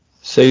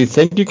So you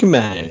think you can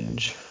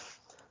manage.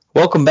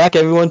 Welcome back,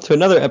 everyone, to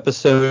another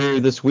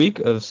episode this week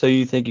of So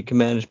You Think You Can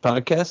Manage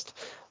podcast.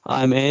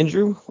 I'm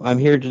Andrew. I'm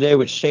here today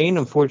with Shane.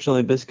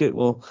 Unfortunately, Biscuit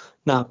will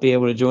not be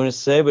able to join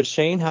us today. But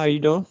Shane, how are you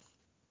doing?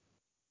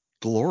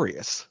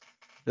 Glorious.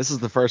 This is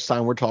the first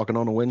time we're talking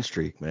on a win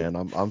streak, man.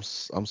 I'm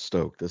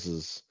stoked. This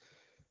is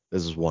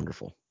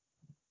wonderful.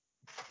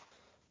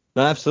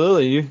 No,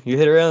 absolutely. You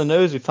hit it around the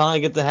nose. We finally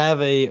get to have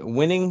a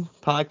winning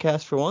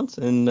podcast for once.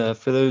 And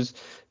for those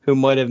who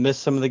might have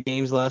missed some of the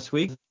games last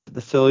week,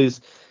 the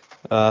Phillies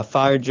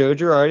fired Joe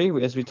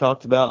Girardi, as we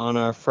talked about on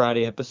our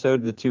Friday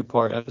episode, the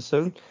two-part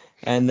episode.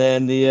 And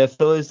then the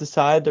Phillies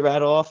decided to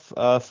rattle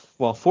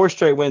off, four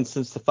straight wins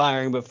since the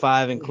firing, but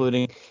five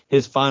including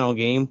his final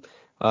game.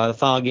 The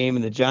final game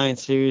in the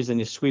Giants series, and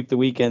you sweep the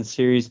weekend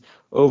series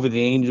over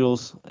the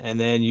Angels, and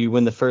then you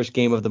win the first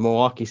game of the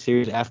Milwaukee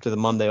series after the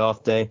Monday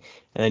off day,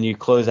 and then you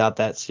close out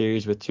that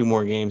series with two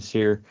more games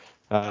here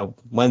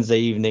Wednesday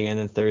evening and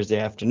then Thursday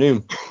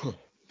afternoon.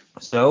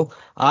 So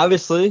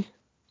obviously,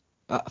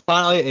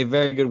 finally a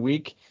very good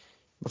week.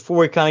 Before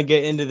we kind of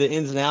get into the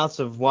ins and outs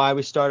of why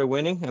we started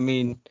winning, I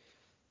mean,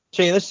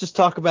 Jay, let's just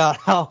talk about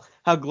how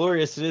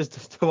glorious it is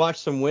to watch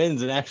some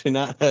wins and actually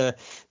not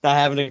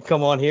having to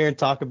come on here and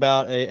talk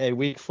about a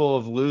week full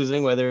of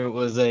losing, whether it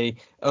was a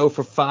 0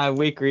 for 5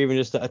 week or even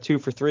just a 2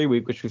 for 3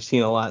 week, which we've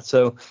seen a lot.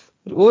 So,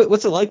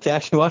 what's it like to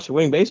actually watch a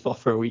winning baseball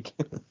for a week?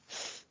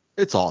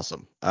 It's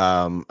awesome.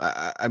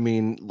 I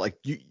mean, like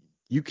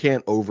you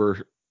can't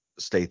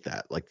overstate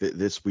that. Like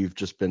this, we've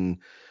just been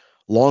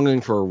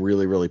longing for a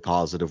really, really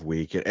positive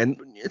week, and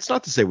it's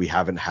not to say we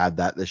haven't had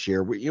that this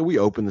year. We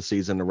opened the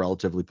season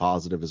relatively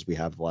positive as we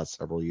have the last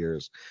several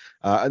years,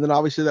 and then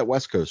obviously that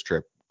West Coast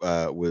trip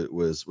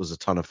was a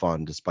ton of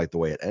fun, despite the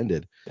way it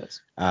ended.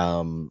 Yes.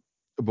 Um,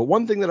 but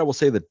one thing that I will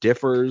say that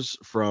differs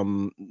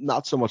from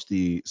not so much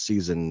the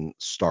season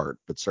start,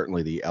 but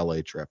certainly the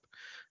LA trip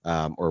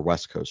or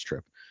West Coast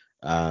trip.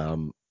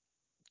 Um,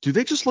 do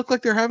they just look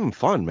like they're having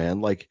fun,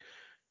 man? Like,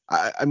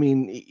 I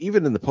mean,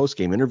 even in the post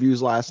game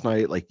interviews last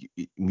night, like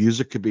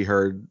music could be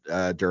heard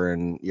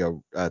during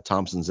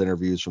Thompson's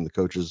interviews from the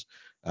coaches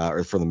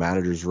or from the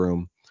manager's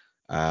room.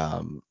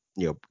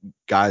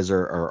 Guys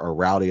are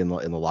rowdy in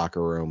the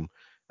locker room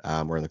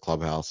or in the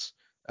clubhouse.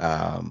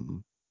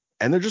 Um,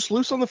 and they're just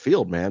loose on the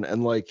field, man.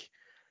 And like,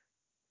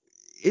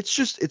 it's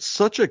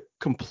such a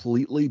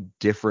completely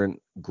different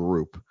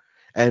group.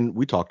 And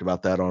we talked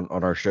about that on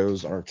our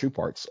shows, on our two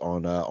parts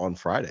on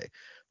Friday.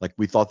 Like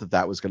we thought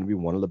that was going to be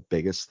one of the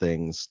biggest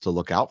things to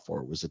look out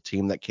for, was a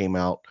team that came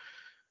out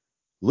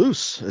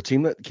loose, a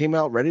team that came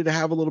out ready to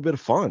have a little bit of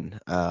fun.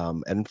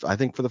 And I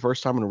think for the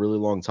first time in a really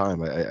long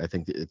time, I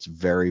think that it's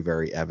very,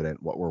 very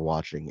evident what we're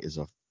watching is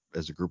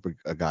a group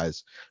of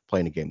guys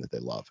playing a game that they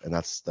love, and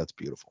that's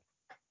beautiful.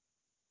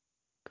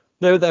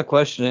 No, without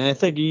question. And I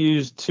think you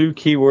used two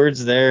key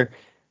words there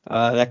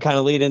that kind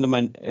of lead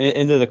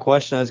into the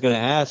question I was going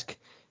to ask,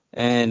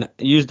 and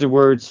used the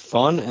words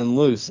fun and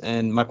loose.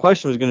 And my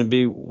question was going to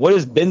be, what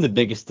has been the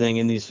biggest thing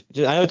in these?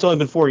 I know it's only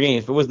been 4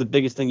 games, but what was the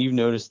biggest thing you've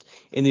noticed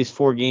in these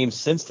 4 games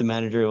since the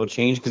managerial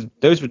change? Because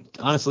those were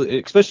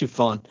honestly, especially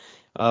fun.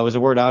 Was a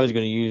word I was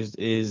going to use.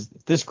 Is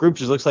this group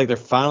just looks like they're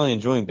finally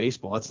enjoying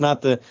baseball? It's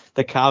not the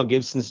Kyle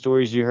Gibson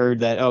stories you heard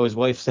that his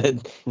wife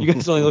said you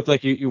guys only look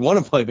like you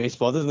want to play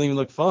baseball. It doesn't even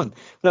look fun.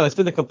 No, it's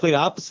been the complete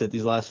opposite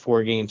these last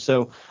 4 games.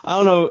 So I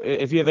don't know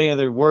if you have any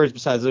other words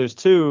besides those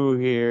two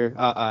here.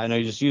 I know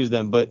you just used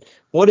them, but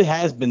what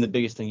has been the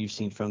biggest thing you've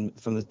seen from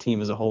the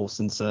team as a whole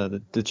since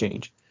the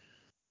change?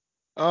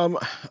 Um,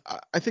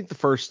 I think the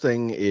first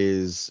thing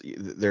is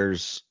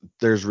there's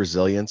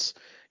resilience.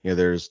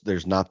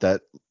 There's not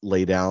that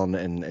lay down,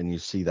 and you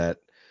see that.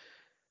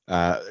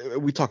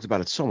 We talked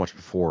about it so much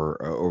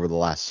before over the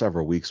last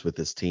several weeks with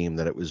this team,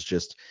 that it was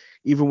just,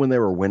 even when they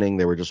were winning,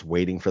 they were just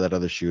waiting for that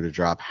other shoe to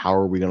drop. How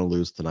are we going to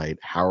lose tonight?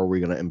 How are we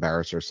going to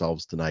embarrass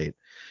ourselves tonight?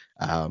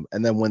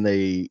 And then when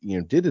they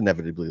did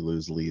inevitably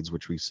lose leads,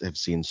 which we have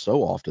seen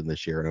so often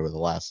this year and over the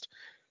last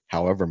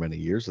however many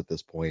years at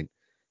this point,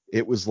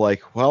 it was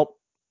like, well,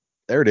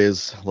 there it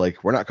is.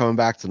 Like, we're not coming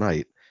back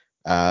tonight.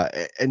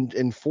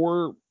 And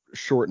 4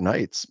 short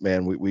nights,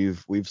 man,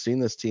 we've seen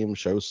this team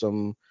show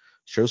some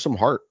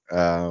heart,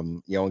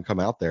 and come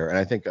out there. And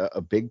I think a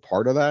big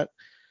part of that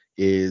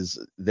is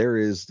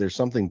there's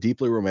something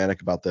deeply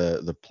romantic about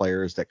the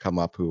players that come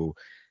up who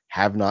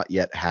have not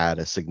yet had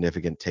a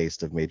significant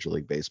taste of Major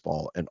League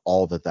Baseball and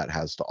all that that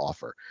has to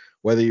offer.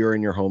 Whether you're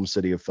in your home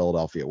city of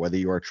Philadelphia, whether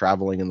you are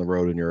traveling in the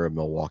road and you're in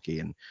Milwaukee,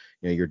 and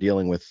you're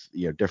dealing with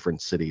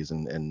different cities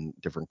and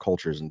different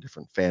cultures and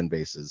different fan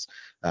bases,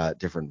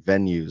 different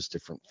venues,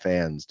 different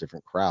fans,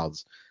 different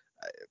crowds.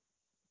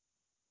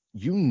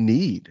 You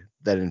need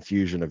that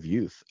infusion of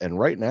youth, and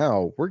right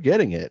now we're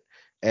getting it.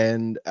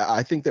 And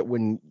I think that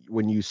when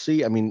you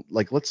see, I mean,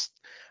 like,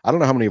 I don't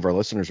know how many of our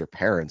listeners are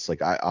parents.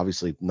 Like, I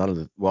obviously none of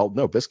the, well,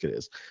 no, Biscuit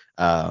is,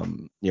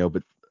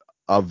 but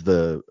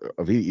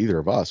either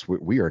of us,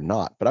 we are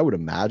not. But I would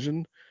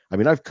imagine, I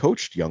mean, I've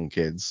coached young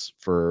kids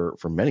for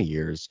many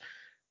years,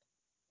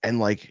 and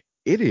like,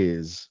 it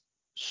is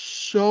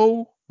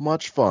so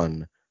much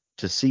fun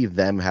to see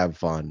them have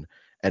fun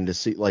and to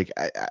see like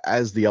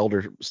as the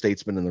elder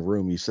statesman in the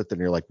room, you sit there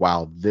and you're like,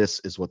 wow,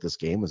 this is what this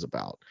game is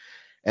about.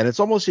 And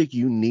it's almost like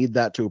you need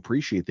that to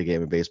appreciate the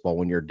game of baseball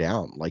when you're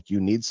down. Like you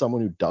need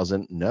someone who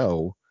doesn't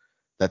know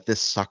that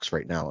this sucks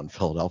right now in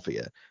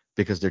Philadelphia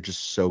because they're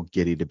just so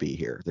giddy to be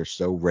here. They're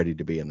so ready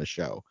to be in the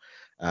show.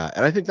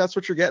 And I think that's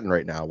what you're getting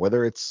right now,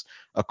 whether it's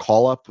a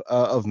call up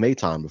of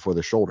Maton before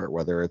the shoulder,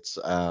 whether it's,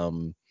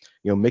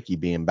 Mickey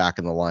being back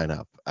in the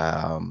lineup,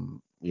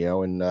 and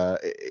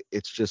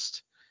it's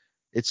just,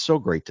 it's so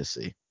great to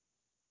see.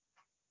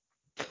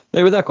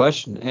 Maybe without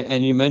question.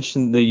 And you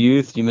mentioned the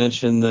youth, you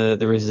mentioned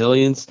the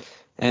resilience,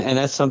 and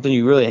that's something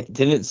you really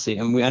didn't see.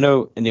 I mean, I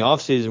know in the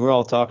offseason we're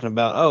all talking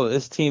about, oh,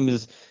 this team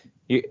is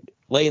you,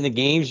 late in the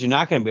games, you're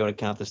not going to be able to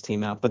count this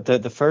team out. But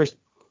the first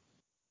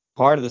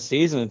part of the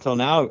season until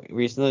now,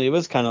 recently, it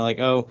was kind of like,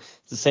 oh,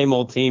 it's the same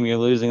old team. You're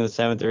losing in the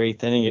seventh or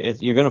eighth inning,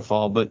 you're going to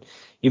fall. But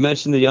you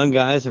mentioned the young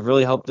guys have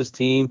really helped this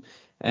team.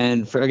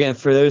 And for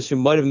those who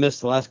might have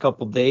missed the last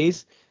couple of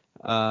days,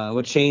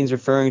 what Shane's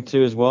referring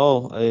to as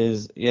well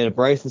is you had a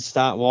Bryson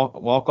Stott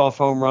walk off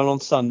home run on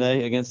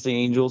Sunday against the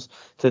Angels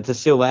to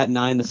seal that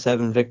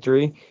 9-7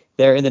 victory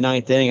there in the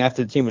ninth inning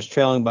after the team was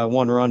trailing by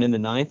 1 run in the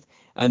ninth.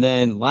 And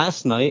then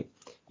last night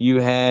you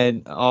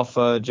had off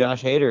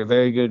Josh Hader, a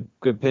very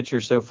good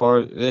pitcher so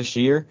far this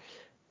year.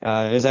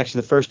 It was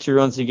actually the first 2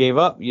 runs he gave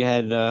up. You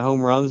had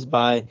home runs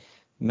by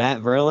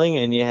Matt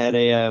Verling, and you had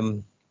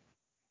a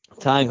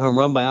tying home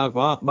run by Alec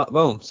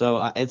Bohm.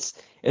 So it's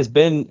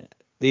been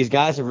these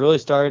guys have really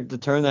started to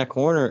turn that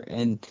corner,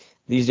 and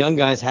these young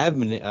guys have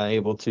been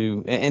able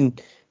to.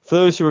 And for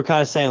those who were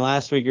kind of saying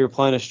last week you were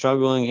playing a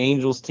struggling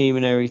Angels team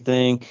and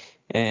everything,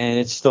 and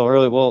it's still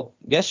early. Well,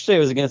 yesterday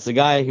was against a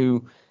guy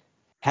who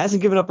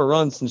hasn't given up a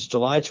run since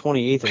July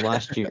 28th of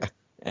last year.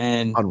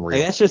 And like, Unreal.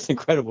 that's just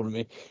incredible to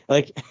me.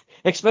 Like,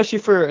 especially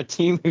for a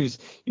team who's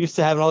used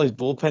to having all these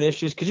bullpen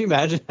issues. Could you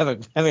imagine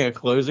having a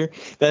closer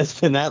that's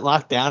been that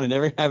locked down and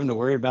never having to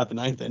worry about the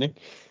ninth inning?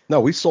 No,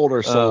 we sold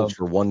our souls Um,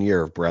 for 1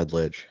 year of Brad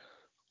Lidge.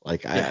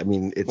 Like, yeah, I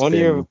mean, it's 1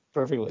 year been of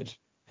perfect Lidge.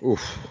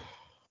 oof,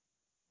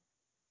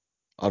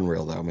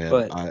 unreal though, man.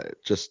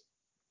 But Just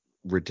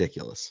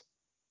ridiculous.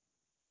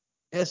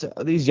 yeah, so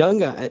these young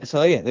guys,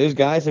 so yeah, those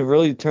guys have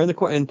really turned the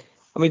corner. And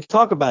I mean,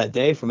 talk about a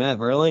day for Matt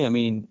Verling. I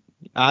mean,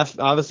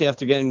 obviously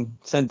after getting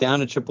sent down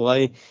to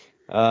AAA,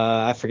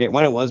 I forget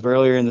when it was, but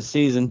earlier in the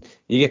season,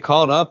 you get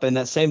called up, and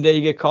that same day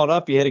you get called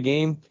up, you hit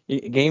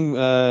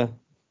a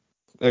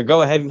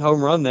go ahead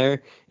home run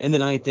there in the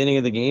ninth inning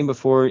of the game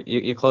before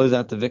you close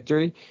out the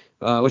victory,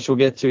 which we'll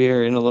get to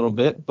here in a little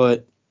bit.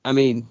 But I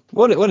mean,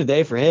 what a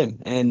day for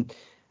him. And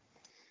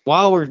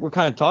while we're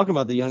kind of talking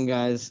about the young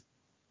guys,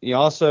 you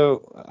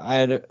also I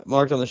had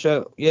marked on the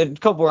show. You had a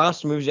couple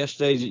roster moves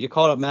yesterday. You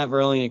called up Matt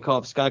Verling, you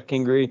called up Scott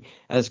Kingery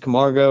as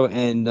Camargo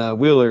and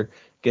Wheeler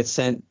gets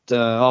sent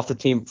off the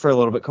team for a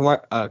little bit.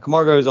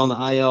 Camargo is on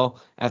the IL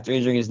after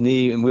injuring his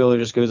knee, and Wheeler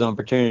just goes on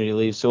paternity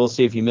leave. So we'll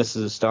see if he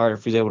misses a start or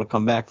if he's able to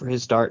come back for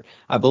his start.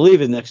 I believe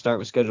his next start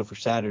was scheduled for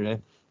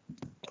Saturday.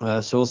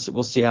 So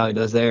we'll see how he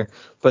does there.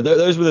 But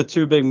those were the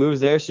two big moves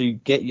there. So you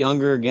get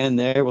younger again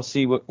there. We'll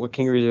see what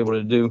Kingery is able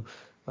to do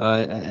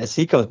as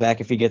he comes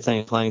back if he gets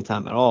any playing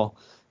time at all.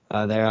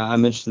 There,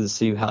 I'm interested to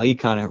see how he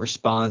kind of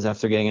responds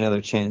after getting another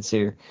chance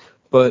here.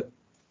 But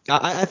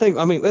I think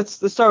I mean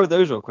let's start with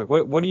those real quick.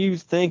 What do you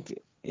think?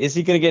 Is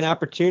he going to get an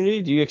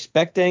opportunity? Do you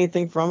expect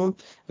anything from him?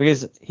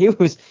 Because he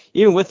was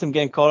even with him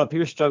getting called up, he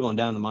was struggling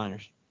down in the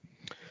minors.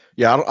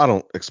 Yeah, I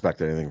don't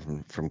expect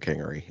anything from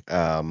Kingery.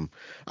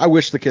 I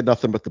wish the kid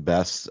nothing but the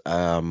best.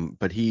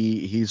 But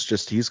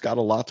he's got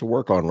a lot to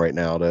work on right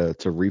now to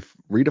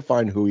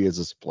redefine who he is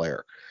as a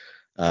player.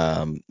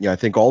 I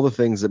think all the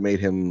things that made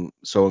him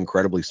so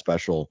incredibly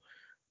special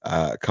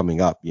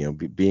coming up,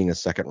 being a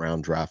second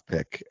round draft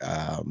pick,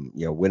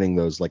 winning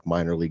those like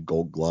minor league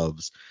Gold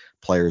Gloves,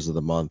 Players of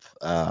the Month,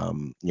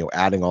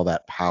 adding all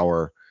that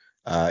power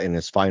in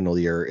his final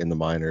year in the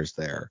minors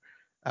there.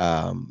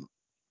 Um,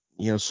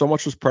 so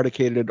much was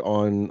predicated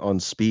on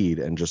speed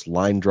and just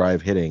line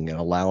drive hitting and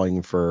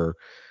allowing for,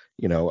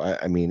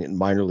 I mean, in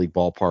minor league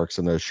ballparks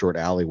and those short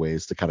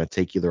alleyways to kind of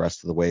take you the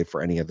rest of the way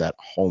for any of that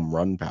home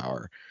run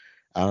power.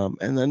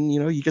 And then,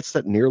 he gets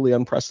that nearly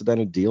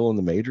unprecedented deal in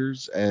the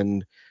majors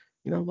and,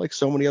 like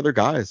so many other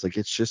guys, like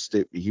it's just,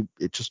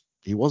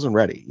 he wasn't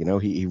ready.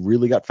 He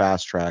really got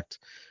fast tracked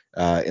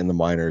in the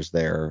minors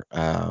there.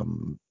 I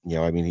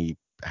mean, he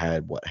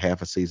had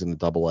half a season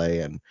at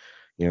AA and,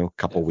 a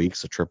couple Yeah.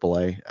 weeks of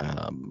AAA.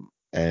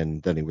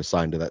 And then he was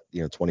signed to that,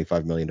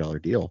 $25 million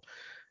deal.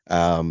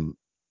 And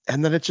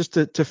then it's just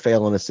to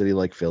fail in a city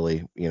like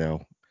Philly,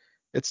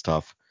 it's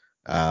tough.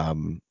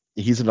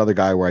 He's another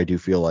guy where I do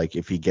feel like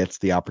if he gets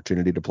the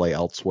opportunity to play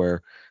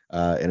elsewhere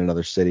in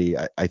another city,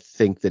 I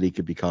think that he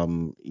could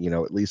become,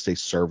 at least a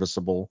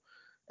serviceable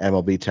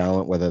MLB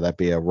talent, whether that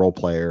be a role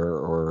player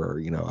or,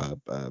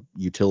 a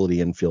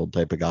utility infield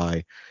type of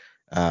guy.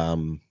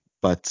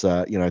 But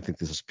I think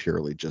this is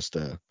purely just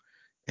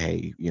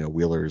hey,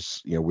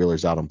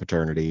 Wheeler's out on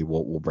paternity.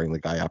 We'll bring the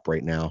guy up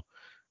right now.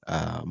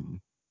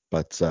 Um,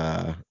 but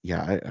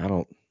yeah, I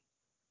don't.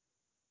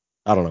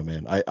 I don't know,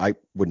 man. I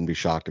wouldn't be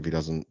shocked if he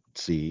doesn't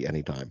see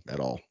any time at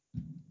all.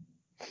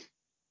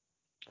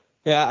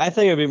 Yeah, I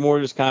think it'd be more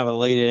just kind of a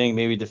late inning,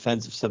 maybe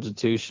defensive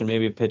substitution,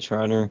 maybe a pitch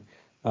runner.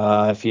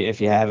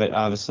 If you have it,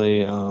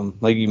 obviously,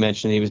 like you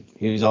mentioned,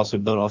 he was also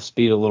built off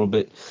speed a little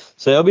bit,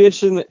 so it'll be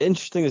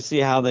interesting to see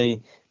how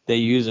they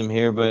use him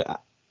here.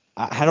 But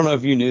I don't know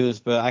if you knew this,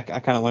 but I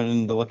kind of went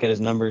in to look at his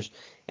numbers,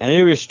 and I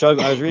knew he was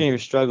struggling. I was reading he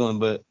was struggling,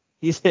 but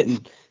he's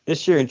hitting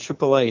this year in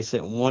AAA. He's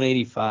hitting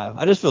 185.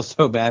 I just feel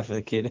so bad for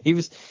the kid. He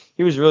was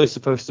really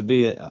supposed to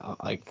be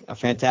like a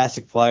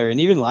fantastic player,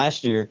 and even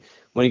last year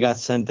when he got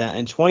sent down.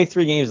 In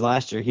 23 games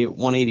last year, he hit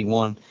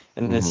 181,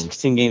 and then Hmm.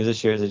 16 games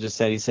this year, as I just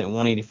said, he's hitting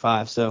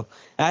 185. So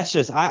that's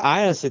just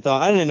I honestly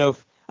thought I didn't know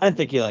if I didn't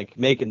think he like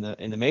making the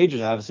in the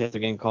majors obviously after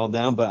getting called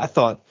down, but I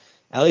thought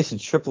at least in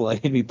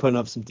AAA he'd be putting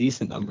up some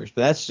decent numbers.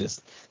 But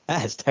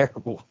that is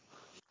terrible.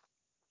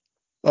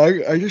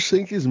 I just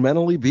think he's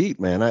mentally beat,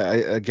 man.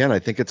 I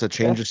think it's a Yeah,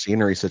 change of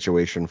scenery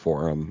situation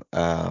for him.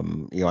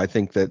 I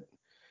think that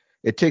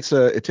it takes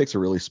a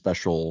really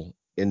special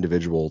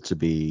individual to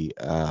be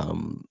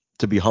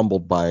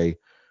humbled by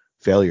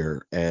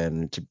failure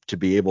and to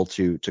be able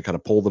to kind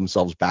of pull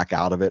themselves back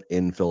out of it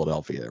in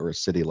Philadelphia or a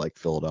city like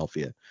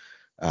Philadelphia.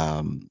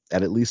 And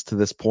at least to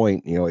this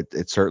point,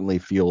 it certainly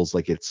feels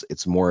like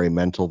it's more a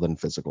mental than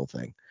physical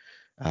thing.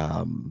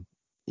 Um,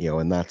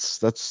 and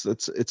that's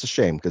it's a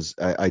shame because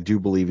I do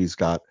believe he's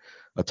got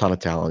a ton of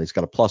talent. He's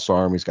got a plus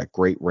arm. He's got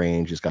great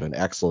range. He's got an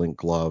excellent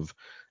glove.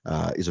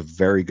 He's a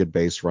very good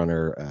base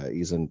runner.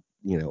 He's an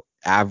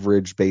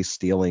average base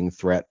stealing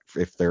threat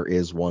if there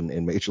is one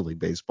in Major League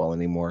Baseball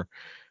anymore.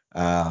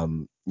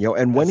 And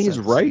when that's he's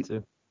sad to see right,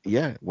 too.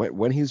 yeah,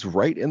 when he's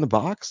right in the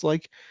box,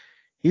 like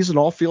he's an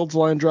all fields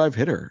line drive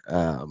hitter.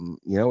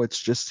 It's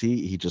just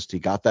he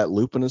got that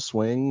loop in his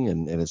swing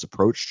and his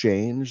approach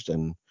changed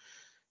and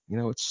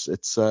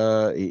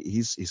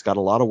he's got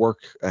a lot of work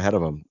ahead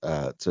of him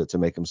to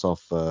make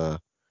himself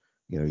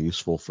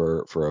useful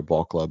for a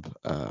ball club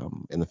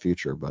in the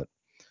future. But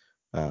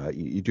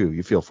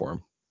you feel for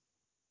him.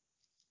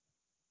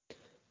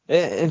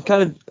 And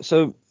kind of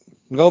so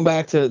going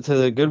back to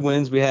the good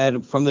wins we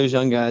had from those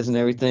young guys and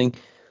everything.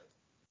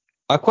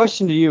 My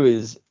question to you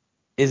is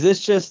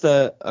this just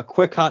a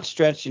quick hot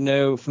stretch,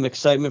 from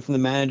excitement from the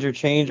manager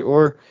change,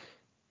 or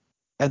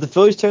have the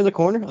Phillies turned the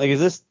corner? Like,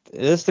 is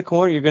this the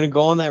corner you're going to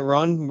go on that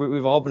run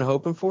we've all been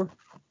hoping for?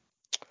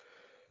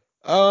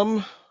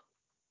 Um,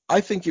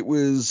 I think it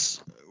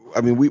was.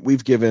 I mean,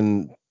 we've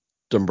given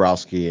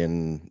Dombrowski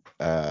and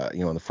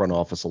in the front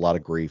office a lot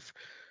of grief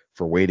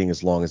for waiting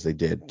as long as they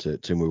did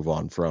to move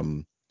on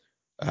from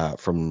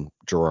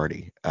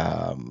Girardi.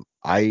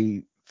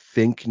 I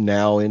think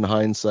now in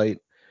hindsight,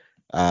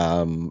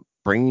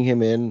 bringing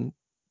him in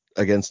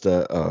against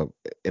an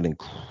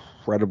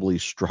incredibly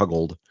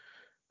struggled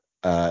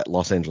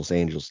Los Angeles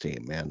Angels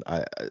team, man.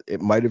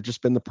 It might have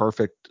just been the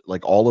perfect,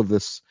 like all of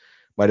this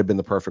might have been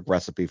the perfect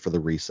recipe for the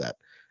reset.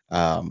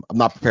 I'm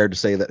not prepared to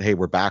say that, hey,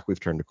 we're back, we've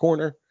turned a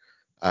corner.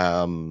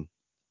 Um,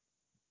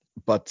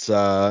 but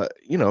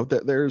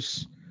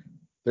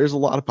there's a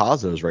lot of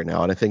positives right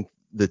now, and I think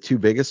the two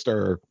biggest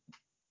are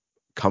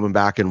coming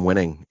back and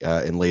winning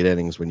in late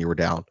innings when you were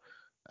down.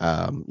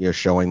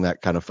 Showing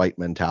that kind of fight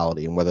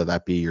mentality, and whether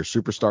that be your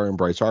superstar in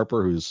Bryce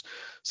Harper, who's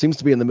seems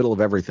to be in the middle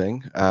of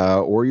everything,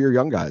 or your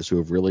young guys who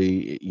have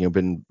really,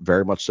 been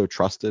very much so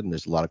trusted. And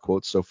there's a lot of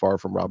quotes so far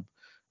from Rob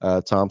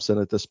Thompson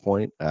at this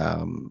point,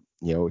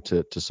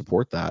 to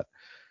support that.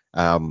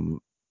 Um,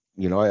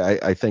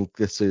 I think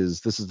this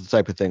is the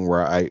type of thing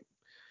where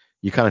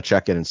you kind of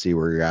check in and see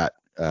where you're at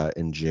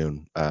in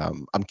June.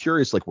 I'm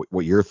curious, like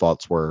what your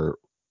thoughts were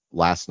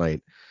last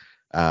night.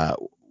 Uh,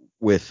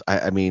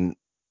 I mean,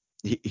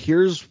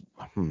 here's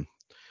hmm,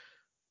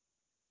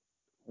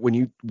 when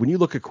you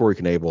look at Corey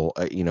Knable,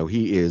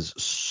 he is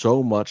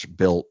so much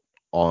built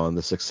on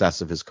the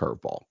success of his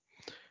curveball,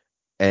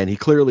 and he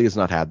clearly has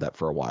not had that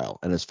for a while.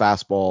 And his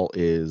fastball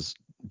is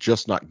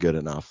just not good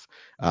enough,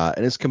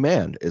 and his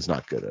command is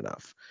not good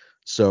enough.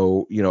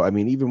 So I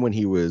mean, even when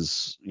he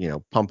was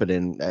pumping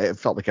in, it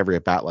felt like every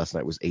at bat last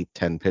night was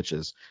 8-10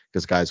 pitches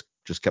because guys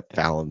just kept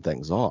fouling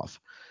things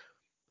off.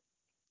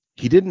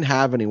 He didn't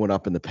have anyone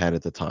up in the pen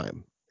at the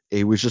time.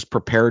 He was just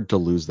prepared to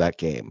lose that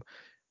game.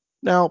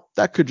 Now,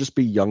 that could just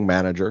be young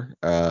manager,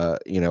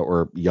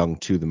 or young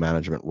to the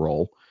management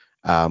role.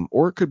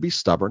 Or it could be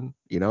stubborn.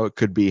 It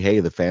could be, hey,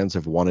 the fans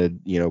have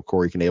wanted,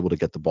 Corey Knebel to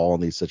get the ball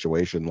in these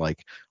situations.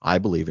 Like I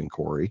believe in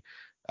Corey.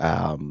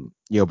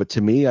 But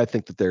to me, I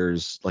think that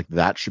there's like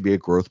that should be a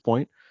growth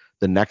point.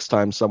 The next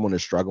time someone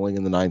is struggling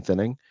in the ninth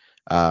inning,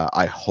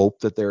 I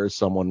hope that there is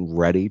someone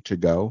ready to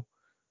go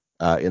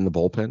in the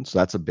bullpen. So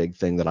that's a big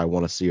thing that I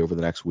want to see over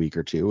the next week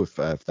or two if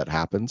that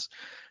happens.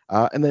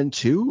 And then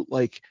two,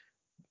 like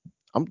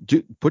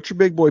put your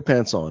big boy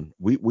pants on.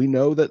 We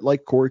know that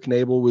like Corey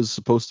Knebel was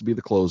supposed to be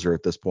the closer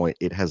at this point.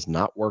 It has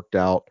not worked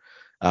out.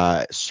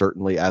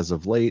 Certainly as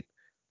of late,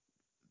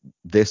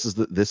 this is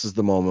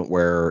the moment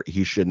where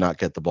he should not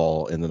get the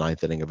ball in the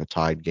ninth inning of a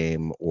tied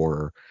game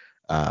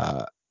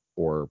uh,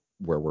 or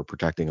where we're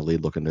protecting a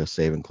lead, looking to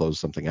save and close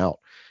something out.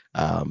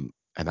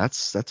 And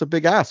that's a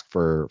big ask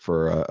for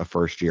a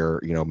first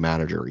year,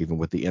 manager, even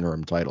with the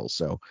interim title.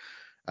 So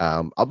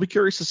I'll be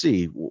curious to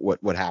see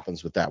what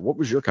happens with that. What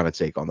was your kind of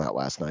take on that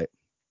last night?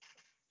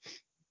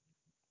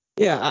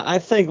 Yeah, I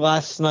think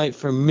last night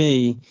for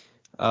me,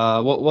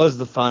 what was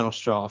the final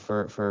straw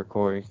for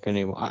Corey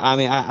Knebel? I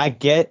mean, I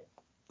get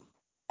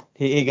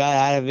he got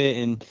out of it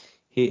and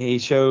he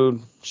showed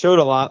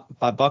a lot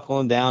by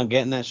buckling down,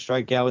 getting that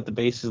strikeout with the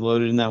bases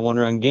loaded in that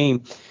 1-run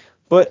game.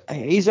 But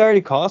he's already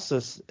cost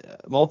us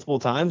multiple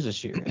times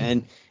this year.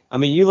 And I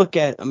mean, you look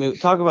at, I mean,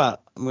 talk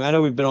about, I mean, I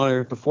know we've been on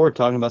here before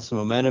talking about some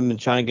momentum and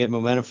trying to get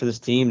momentum for this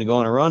team to go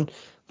on a run.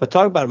 But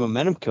talk about a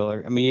momentum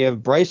killer. I mean, you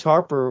have Bryce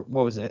Harper.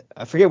 What was it?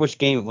 I forget which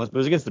game it was, but it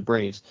was against the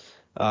Braves.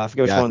 I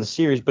forget which Yeah. one in the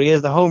series. But he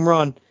has the home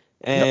run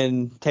Yep.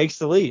 and takes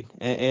the lead.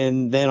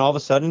 And then all of a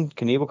sudden,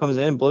 Knebel comes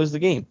in and blows the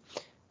game.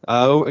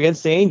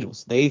 Against the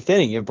Angels, the 8th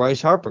inning, you have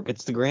Bryce Harper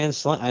gets the grand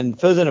slam, and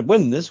Phillies end up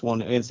winning this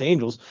one against the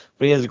Angels,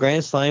 but he has a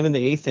grand slam in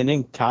the 8th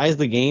inning, ties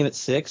the game at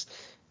 6,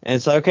 and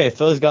it's like, okay,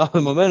 Phillies got the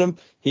momentum.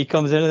 He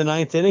comes into the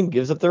 9th inning,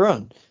 gives up the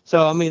run.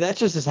 So I mean, that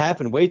just has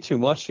happened way too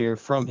much here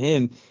from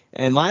him.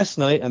 And last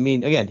night, I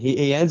mean, again,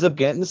 he ends up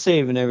getting the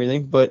save and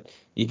everything, but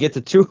you get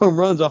the 2 home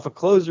runs off a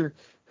closer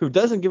who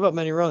doesn't give up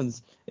many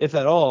runs, if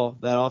at all,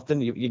 that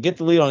often. You get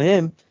the lead on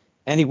him,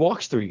 and he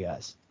walks 3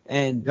 guys.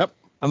 And Yep.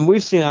 I mean,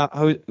 we've seen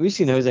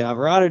Jose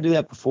Alvarado do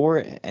that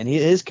before, and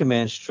his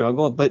command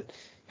struggle. But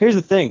here's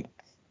the thing,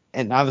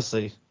 and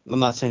obviously, I'm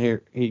not saying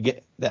here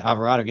that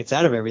Alvarado gets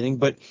out of everything,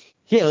 but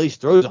he at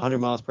least throws 100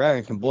 miles per hour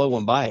and can blow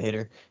one by a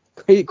hitter.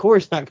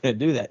 Corey's not going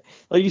to do that.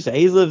 Like you said,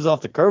 he lives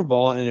off the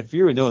curveball, and if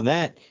you were doing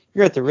that,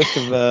 you're at the risk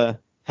of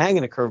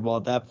hanging a curveball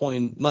at that point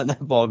and letting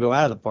that ball go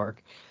out of the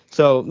park.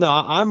 So no,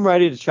 I'm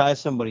ready to try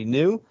somebody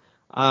new.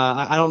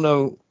 I don't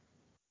know.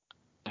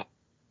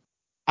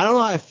 I don't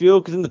know how I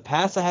feel because in the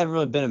past I haven't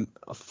really been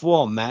a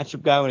full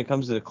matchup guy when it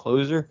comes to the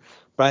closer.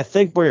 But I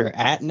think where you're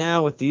at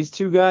now with these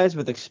 2 guys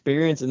with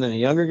experience and then a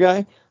younger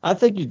guy, I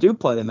think you do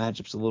play the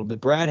matchups a little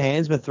bit. Brad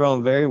Hand's been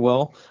throwing very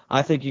well.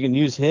 I think you can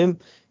use him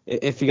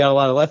if you got a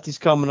lot of lefties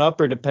coming up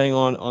or depending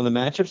on the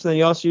matchups. And then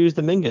you also use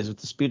Dominguez with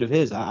the speed of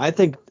his. I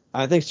think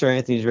Sir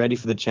Anthony's ready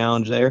for the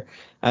challenge there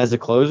as a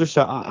closer.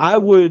 So I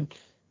would.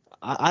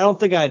 I don't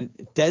think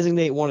I'd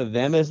designate one of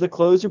them as the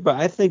closer, but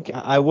I think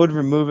I would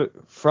remove it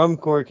from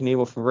Corey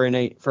Knebel for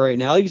right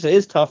now. Like you said,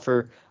 it's tough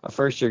for a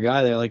first year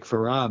guy there, like for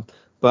Rob.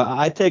 But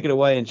I'd take it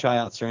away and try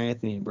out Sir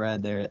Anthony and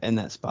Brad there in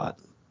that spot.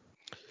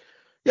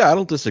 Yeah, I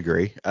don't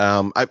disagree.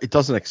 It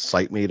doesn't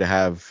excite me to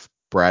have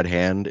Brad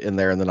Hand in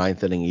there in the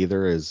 9th inning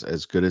either,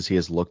 as good as he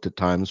has looked at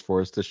times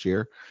for us this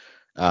year.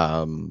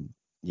 Um,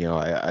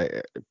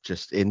 I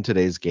just in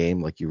today's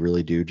game, like you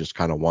really do just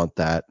kind of want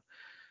that,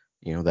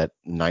 that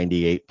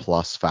 98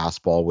 plus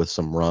fastball with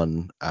some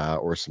run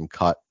or some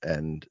cut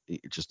and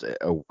just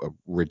a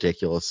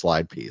ridiculous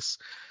slide piece.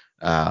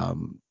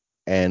 Um,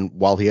 and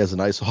while he has a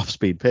nice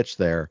off-speed pitch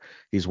there,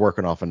 he's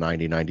working off a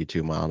 90,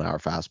 92 mile an hour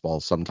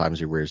fastball. Sometimes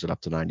he rears it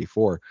up to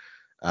 94.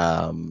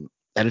 And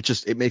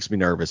it makes me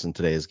nervous in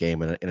today's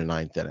game in a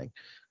 9th inning.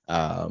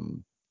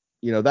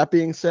 That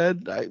being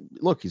said,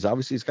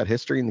 he's got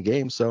history in the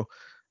game. So,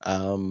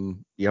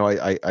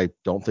 I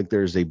don't think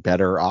there's a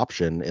better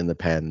option in the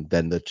pen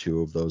than the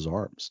 2 of those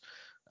arms.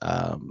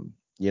 And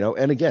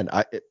again,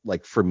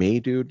 like for me,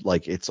 dude,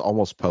 like it's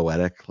almost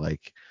poetic.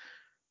 Like,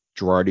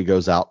 Girardi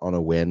goes out on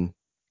a win,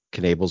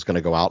 Knebel's going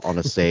to go out on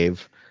a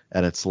save,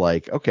 and it's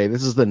like, okay,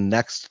 this is the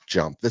next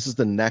jump. This is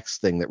the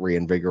next thing that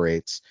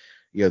reinvigorates,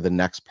 the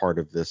next part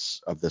of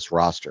this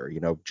roster.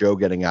 Joe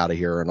getting out of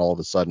here, and all of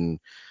a sudden,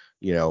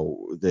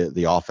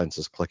 the offense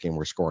is clicking.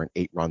 We're scoring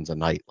 8 runs a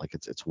night, like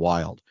it's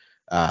wild.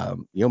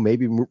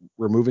 Maybe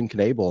removing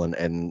Knebel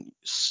and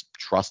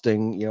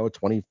trusting,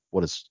 20.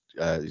 What is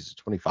he's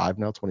 25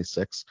 now,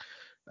 26.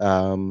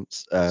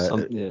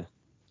 Yeah.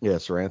 Yeah,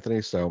 Sir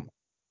Anthony. So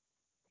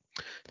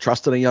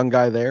trusting a young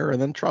guy there,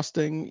 and then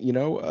trusting,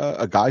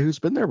 a guy who's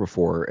been there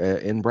before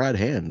in Brad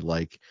Hand.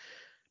 Like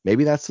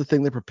maybe that's the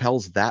thing that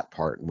propels that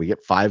part. And we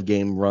get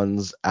 5-game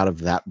runs out of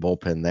that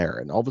bullpen there.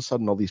 And all of a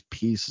sudden, all these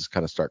pieces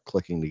kind of start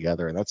clicking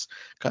together. And that's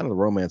kind of the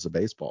romance of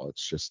baseball.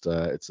 It's just,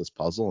 it's this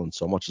puzzle, and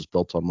so much is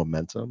built on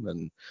momentum.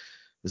 And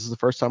this is the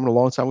first time in a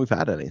long time we've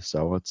had any.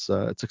 So it's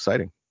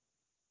exciting.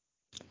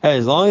 Hey,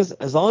 as long as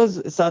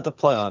it's not the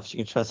playoffs, you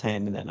can trust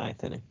Hand in that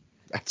 9th inning.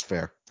 That's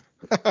fair.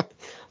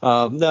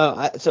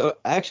 No, so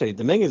actually,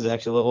 Dominguez is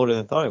actually a little older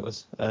than I thought he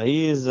was.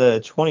 He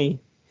is 20.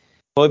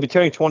 Well, he'll be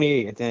turning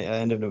 28 at the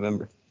end of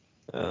November.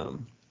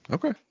 Um,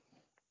 Okay.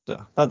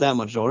 so not that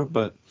much older,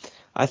 but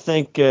I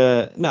think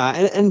no.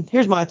 And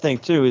here's my thing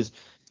too is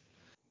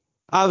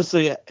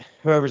obviously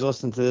whoever's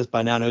listening to this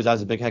by now knows I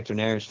was a big Hector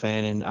Neris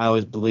fan, and I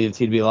always believed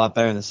he'd be a lot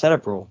better in the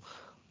setup role.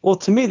 Well,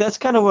 to me, that's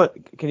kind of what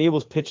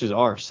Knebel's pitches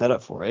are set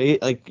up for.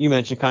 Right? Like you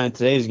mentioned, kind of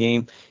today's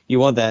game, you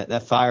want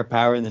that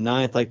firepower in the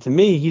ninth. Like to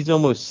me, he's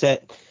almost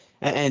set,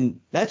 and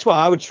that's why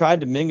I would try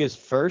Dominguez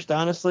first,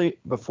 honestly,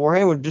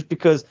 beforehand, just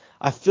because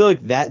I feel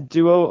like that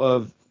duo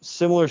of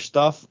similar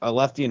stuff, a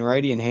lefty and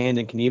righty, and Hand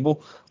and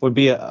Knebel would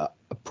be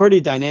a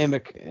pretty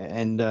dynamic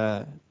and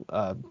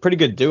pretty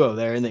good duo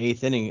there in the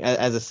eighth inning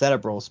as a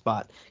setup role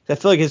spot. 'Cause I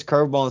feel like his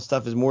curveball and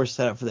stuff is more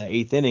set up for that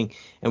eighth inning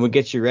and would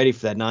get you ready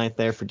for that ninth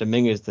there for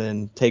Dominguez to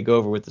then take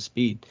over with the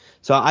speed.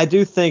 So I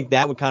do think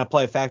that would kind of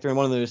play a factor in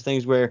one of those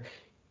things where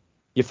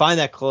you find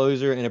that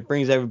closer and it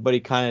brings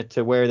everybody kind of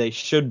to where they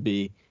should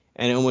be,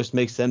 and it almost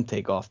makes them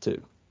take off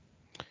too.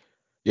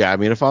 Yeah, I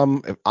mean,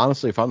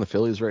 honestly, if I'm the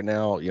Phillies right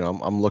now,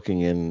 I'm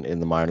looking in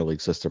the minor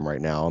league system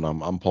right now, and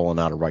I'm pulling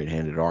out a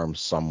right-handed arm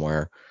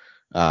somewhere,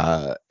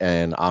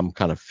 and I'm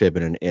kind of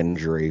fibbing an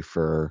injury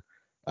for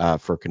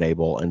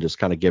Knable and just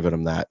kind of giving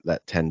him that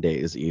 10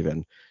 days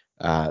even,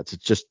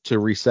 to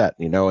reset,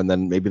 and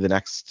then maybe the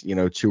next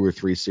 2 or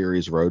 3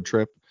 series road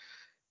trip,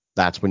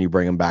 that's when you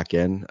bring him back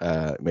in,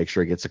 make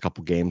sure he gets a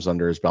couple games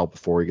under his belt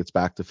before he gets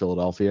back to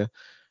Philadelphia.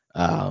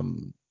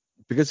 Um,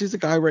 because he's a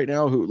guy right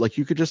now who, like,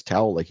 you could just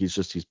tell, like,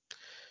 he's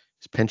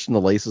pinching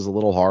the laces a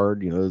little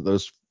hard.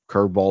 Those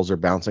curveballs are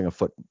bouncing a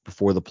foot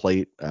before the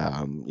plate.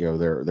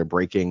 They're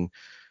breaking,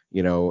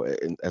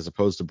 as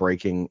opposed to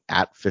breaking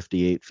at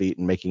 58 feet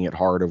and making it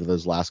hard over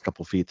those last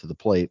couple feet to the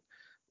plate.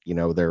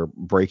 They're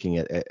breaking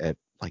it at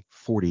like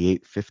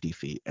 48, 50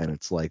 feet. And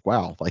it's like,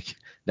 wow, like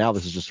now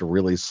this is just a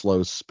really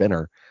slow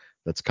spinner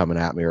that's coming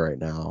at me right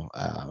now.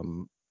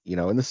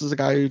 And this is a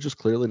guy who just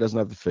clearly doesn't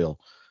have the feel.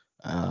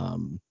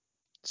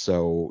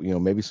 So,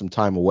 maybe some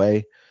time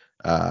away,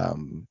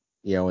 and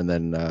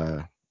then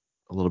a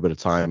little bit of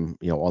time,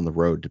 on the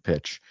road to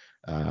pitch,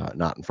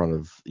 not in front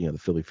of, the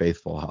Philly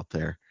faithful out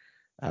there,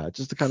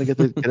 just to kind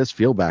of get his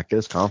feel back, get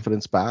his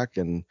confidence back,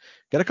 and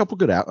get a couple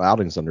good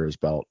outings under his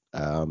belt.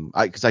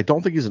 Because I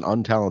don't think he's an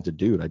untalented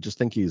dude. I just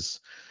think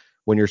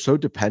when you're so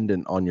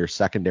dependent on your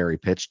secondary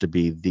pitch to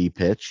be the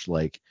pitch,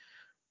 like,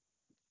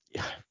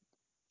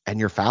 and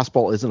your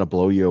fastball isn't a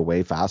blow you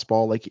away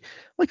fastball.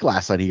 Like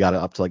last night he got it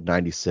up to like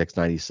 96,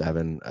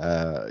 97,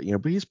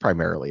 but he's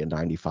primarily a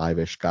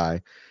 95-ish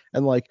guy.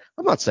 And like,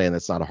 I'm not saying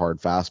that's not a hard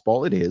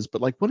fastball. It is,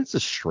 but like when it's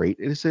as straight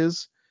as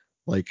his,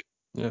 like,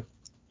 Yeah.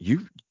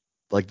 you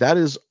like that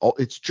is all.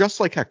 It's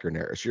just like Hector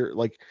Neris. You're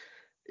like,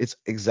 it's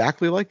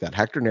exactly like that.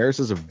 Hector Neris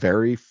is a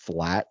very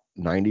flat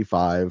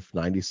 95,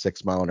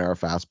 96 mile an hour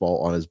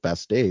fastball on his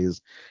best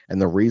days.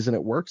 And the reason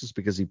it works is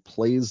because he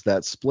plays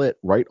that split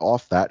right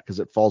off that, because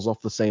it falls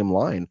off the same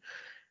line.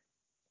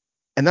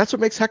 And that's what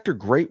makes Hector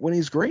great when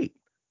he's great,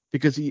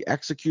 because he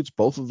executes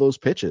both of those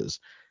pitches,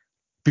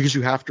 because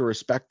you have to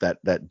respect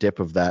that dip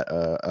of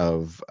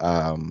of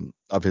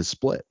his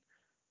split.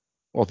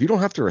 Well, if you don't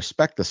have to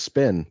respect the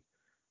spin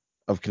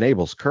of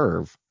Knable's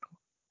curve,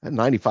 that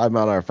 95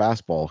 mile an hour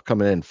fastball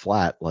coming in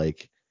flat,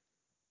 like,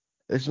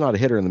 there's not a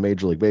hitter in the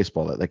Major League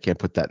Baseball that can't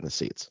put that in the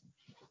seats.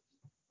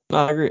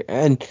 I agree.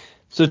 And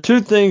so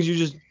two things you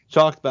just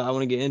talked about, I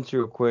want to get into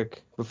real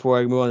quick before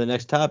I move on to the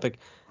next topic.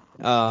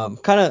 Kind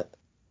of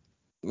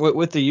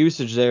with the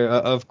usage there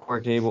of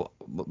Corey Knable.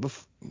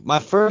 My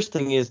first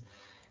thing is,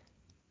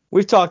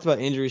 we've talked about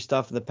injury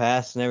stuff in the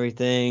past and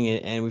everything,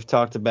 and we've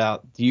talked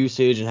about the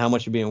usage and how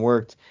much you're being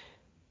worked.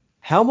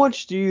 How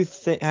much do you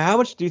think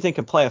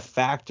can play a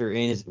factor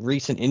in his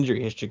recent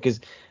injury history? Because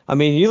I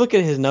mean, you look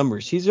at his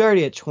numbers. He's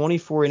already at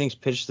 24 innings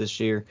pitched this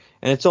year,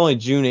 and it's only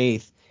June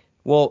 8th.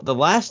 Well, the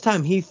last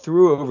time he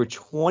threw over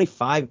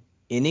 25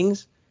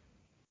 innings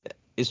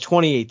is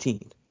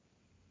 2018.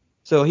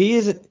 So he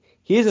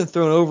hasn't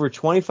thrown over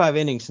 25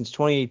 innings since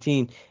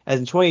 2018. As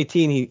in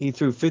 2018, he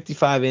threw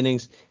 55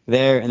 innings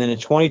there, and then in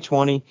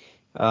 2020,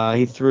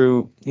 he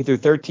threw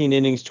 13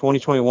 innings.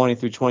 2021, he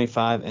threw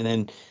 25, and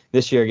then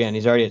this year again,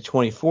 he's already at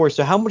 24.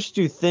 So how much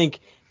do you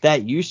think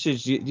that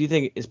usage do you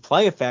think is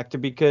play a factor?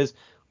 Because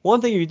one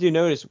thing you do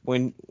notice,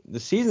 when the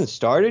season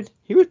started,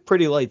 he was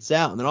pretty lights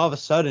out, and then all of a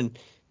sudden,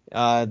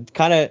 kind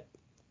of,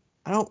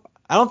 I don't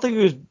I don't think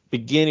it was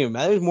beginning of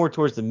May. It was more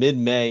towards the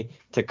mid-May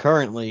to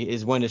currently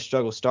is when his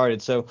struggle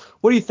started. So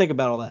what do you think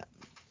about all that?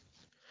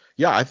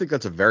 Yeah, I think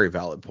that's a very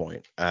valid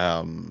point.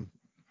 And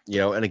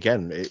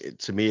again,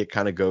 to me, it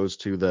kind of goes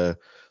to the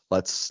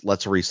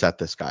let's reset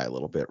this guy a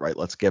little bit, right?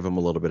 Let's give him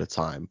a little bit of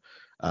time.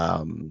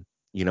 I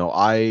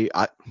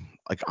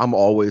like, I'm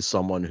always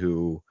someone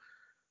who,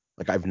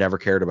 like, I've never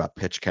cared about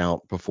pitch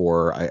count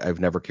before. I've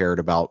never cared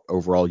about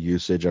overall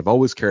usage. I've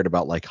always cared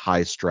about like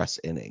high stress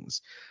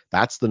innings.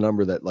 That's the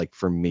number that, like,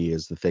 for me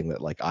is the thing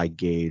that, like, I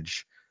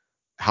gauge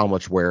how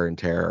much wear and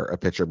tear a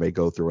pitcher may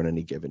go through in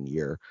any given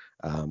year,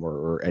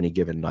 or any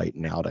given night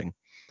and outing.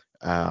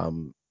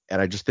 And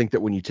I just think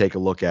that when you take a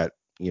look at,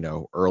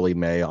 early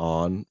May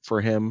on for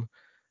him,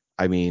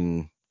 I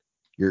mean,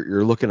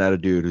 you're looking at a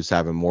dude who's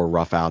having more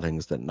rough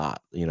outings than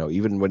not.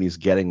 Even when he's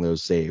getting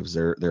those saves,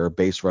 there are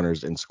base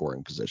runners in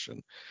scoring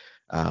position,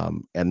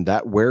 and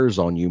that wears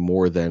on you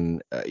more than,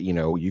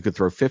 you could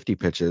throw 50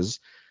 pitches,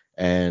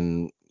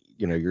 and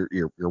you're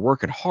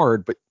working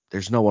hard, but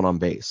there's no one on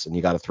base, and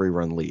you got a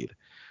 3-run lead.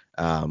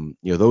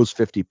 Those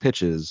 50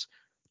 pitches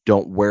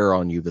don't wear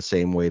on you the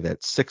same way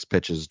that 6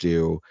 pitches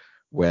do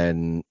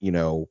when,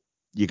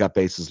 you got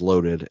bases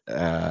loaded,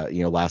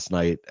 last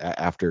night,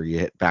 after you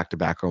hit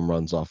back-to-back home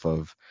runs off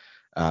of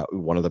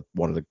one of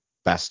the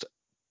best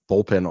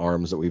bullpen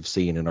arms that we've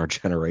seen in our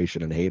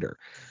generation in Hader.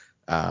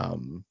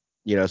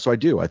 So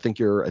I think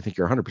you're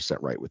 100%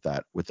 right with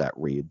that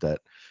read that,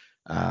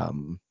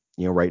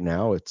 right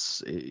now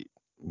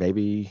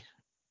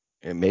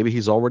maybe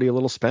he's already a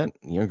little spent,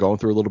 going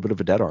through a little bit of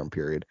a dead arm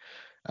period.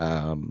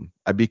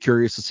 I'd be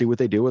curious to see what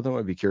they do with him.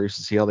 I'd be curious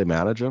to see how they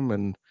manage him.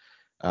 And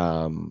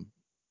I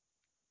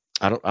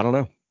don't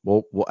know.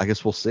 Well, I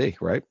guess we'll see,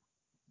 right?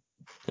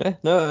 Yeah,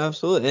 no,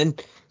 absolutely.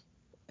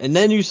 And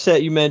then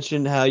you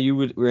mentioned how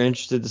were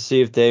interested to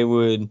see if they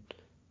would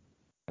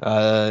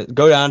go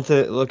down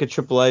to look at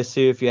AAA,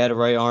 see if you had a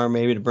right arm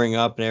maybe to bring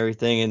up and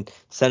everything, and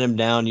send him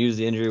down, use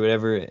the injury,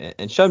 whatever,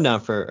 and shut him down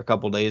for a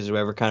couple days or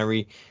whatever, kind of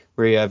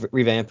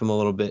revamp him a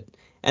little bit.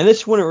 And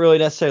this wouldn't really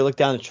necessarily look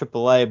down to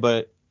AAA,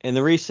 but in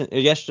the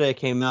yesterday it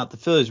came out, the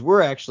Phillies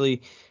were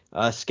actually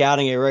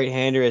scouting a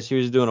right-hander as he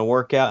was doing a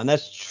workout, and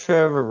that's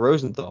Trevor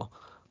Rosenthal.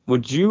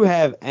 Would you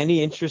have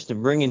any interest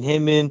in bringing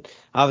him in?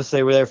 Obviously,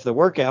 they were there for the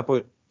workout,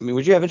 but I mean,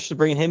 would you have interest in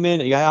bringing him in?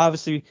 You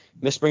obviously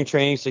missed spring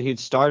training, so he'd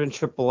start in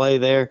AAA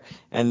there,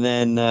 and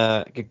then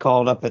get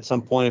called up at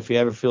some point if he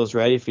ever feels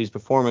ready, if he's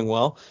performing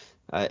well.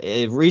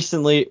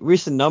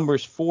 Recent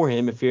numbers for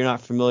him, if you're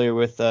not familiar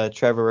with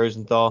Trevor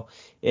Rosenthal,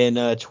 in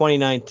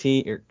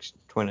 2019,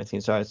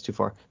 sorry, it's too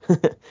far.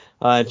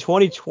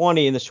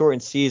 2020 in the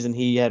shortened season,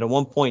 he had a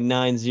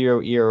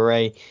 1.90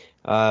 ERA.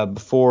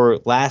 Before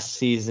last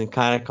season,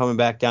 kind of coming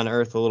back down to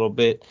earth a little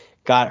bit,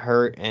 got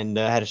hurt and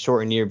had a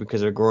shortened year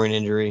because of a groin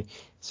injury.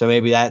 So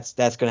maybe that's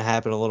going to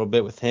happen a little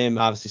bit with him.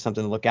 Obviously,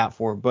 something to look out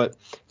for. But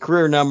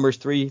career numbers: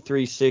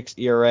 3.36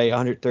 ERA,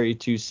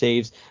 132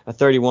 saves, a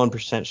 31%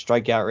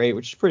 strikeout rate,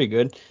 which is pretty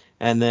good.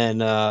 And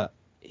then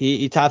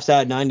he tops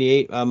out at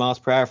 98 miles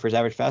per hour for his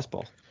average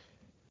fastball.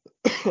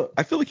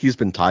 I feel like he's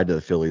been tied to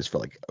the Phillies for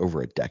like over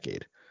a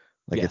decade.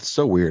 Like, Yeah. it's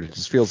so weird. It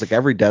just feels like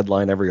every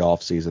deadline, every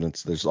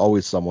offseason, there's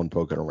always someone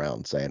poking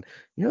around saying,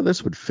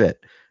 this would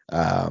fit.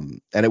 And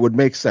it would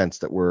make sense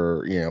that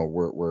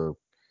we're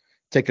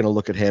taking a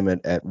look at him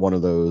at one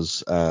of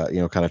those,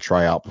 kind of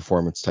tryout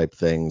performance type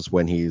things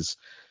when he's,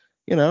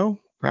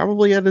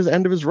 probably at his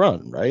end of his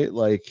run, right?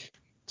 Like,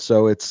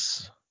 so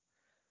it's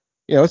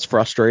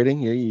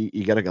frustrating.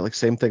 You got to go, like,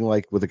 same thing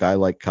like with a guy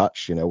like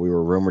Kutch. We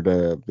were rumored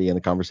to be in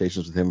the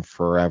conversations with him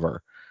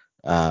forever.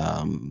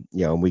 And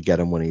we get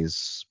him when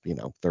he's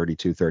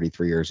 32,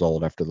 33 years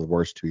old after the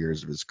worst 2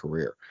 years of his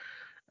career.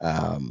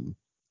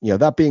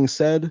 That being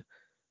said,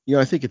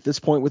 I think at this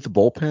point with the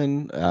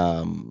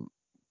bullpen,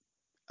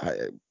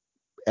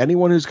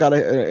 anyone who's got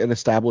an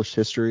established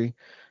history,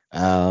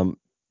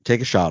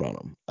 take a shot on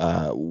them.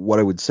 What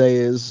I would say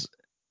is,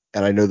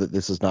 and I know that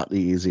this is not the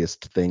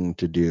easiest thing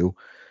to do,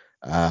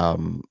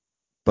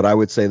 but I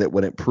would say that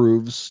when it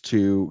proves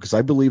because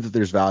I believe that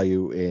there's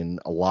value in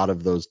a lot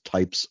of those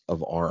types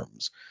of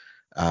arms,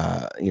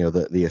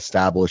 the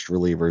established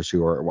relievers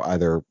who are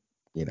either,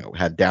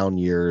 had down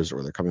years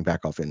or they're coming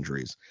back off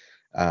injuries.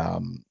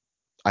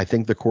 I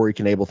think the Corey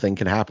Knebel thing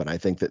can happen. I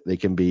think that they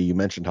can be, you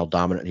mentioned how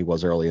dominant he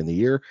was early in the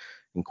year,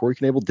 and Corey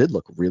Knebel did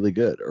look really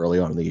good early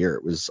on in the year.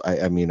 It was,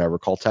 I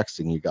recall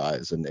texting you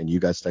guys and you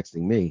guys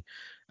texting me,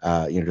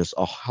 just,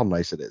 how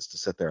nice it is to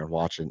sit there and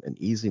watch an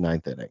easy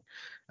ninth inning.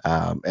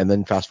 And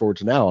then fast forward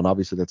to now, and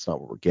obviously that's not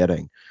what we're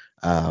getting.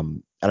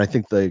 And I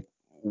think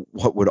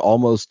what would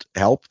almost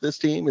help this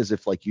team is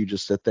if, like, you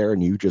just sit there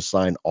and you just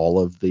sign all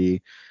of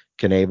the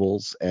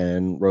Knebels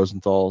and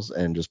Rosenthals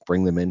and just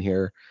bring them in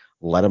here,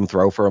 let them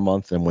throw for a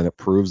month, and when it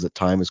proves that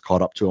time has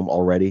caught up to them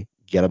already,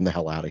 get them the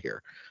hell out of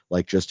here.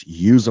 Like, just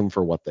use them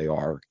for what they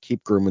are.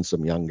 Keep grooming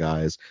some young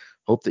guys.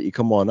 Hope that you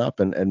come on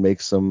up and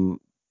make some,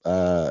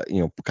 kind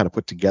of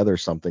put together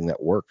something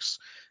that works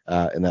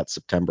in that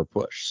September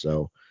push.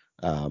 So,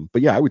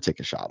 but yeah, I would take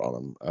a shot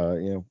on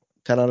them.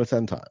 10 out of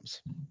 10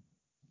 times.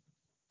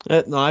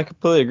 No, I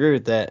completely agree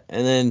with that.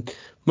 And then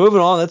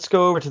moving on, let's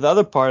go over to the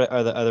other part,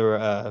 or the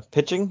other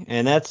pitching,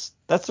 and that's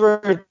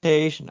the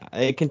rotation.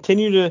 It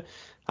continued to,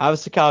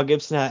 obviously Kyle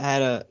Gibson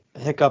had a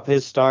hiccup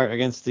his start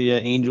against the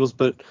Angels,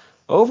 but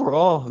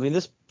overall, I mean,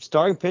 this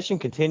starting pitching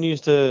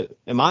continues to,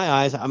 in my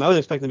eyes, I was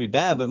expecting to be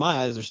bad, but in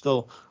my eyes, they're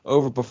still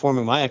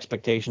overperforming my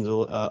expectations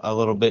a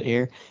little bit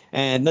here.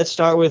 And let's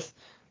start with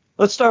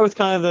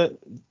kind of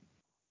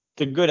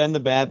the good and the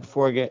bad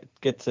before I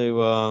get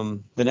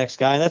to the next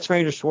guy, and that's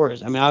Ranger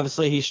Suarez. I mean,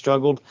 obviously he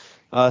struggled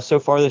so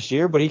far this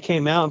year, but he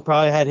came out and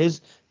probably had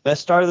his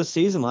best start of the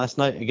season last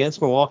night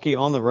against Milwaukee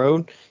on the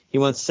road. He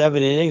went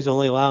 7 innings,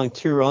 only allowing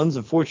 2 runs.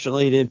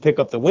 Unfortunately, he didn't pick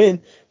up the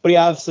win, but he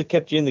obviously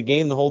kept you in the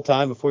game the whole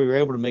time before you were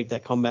able to make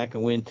that comeback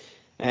and win.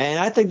 And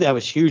I think that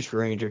was huge for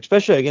Ranger,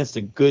 especially against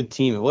a good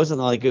team. It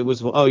wasn't like it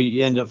was,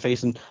 you end up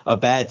facing a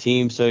bad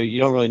team, so you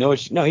don't really know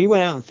what no, he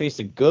went out and faced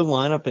a good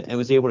lineup and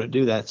was able to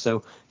do that.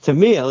 So to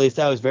me, at least,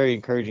 that was very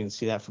encouraging to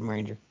see that from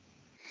Ranger.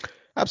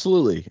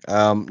 Absolutely.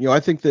 I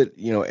think that,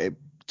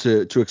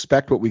 to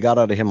expect what we got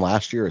out of him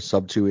last year, a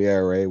sub-2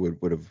 ERA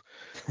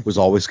was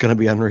always going to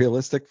be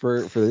unrealistic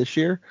for this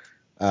year.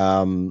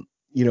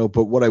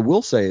 But what I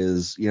will say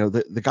is,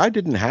 the guy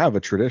didn't have a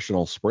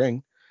traditional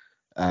spring.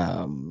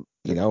 And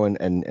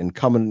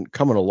coming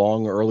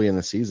along early in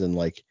the season,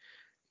 like,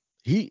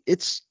 he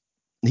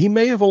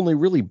may have only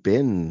really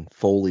been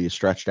fully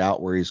stretched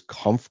out where he's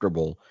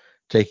comfortable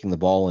taking the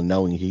ball and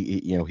knowing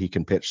he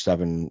can pitch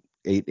 7-8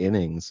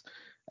 innings.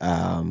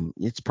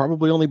 It's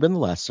probably only been the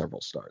last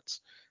several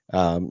starts.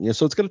 So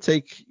it's going to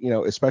take,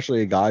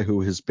 especially a guy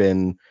who has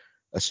been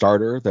a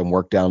starter, then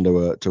worked down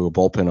to a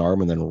bullpen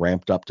arm, and then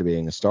ramped up to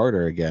being a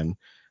starter again.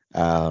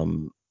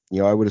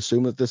 I would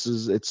assume that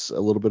it's a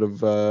little bit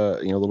of a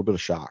little bit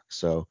of shock.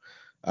 So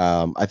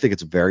I think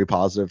it's a very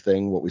positive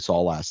thing what we saw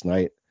last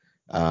night,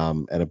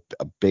 and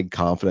a big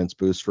confidence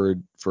boost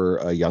for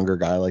a younger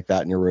guy like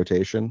that in your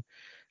rotation.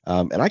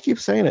 And I keep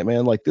saying it,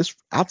 man. Like this,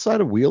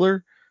 outside of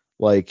Wheeler,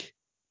 like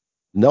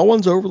no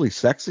one's overly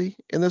sexy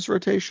in this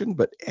rotation,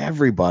 but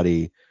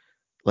everybody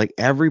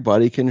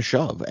can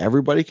shove.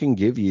 Everybody can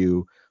give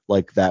you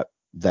like that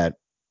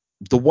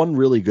the one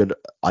really good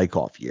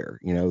Eichhoff year,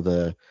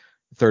 the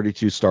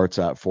 32 starts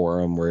out for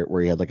him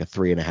where he had like a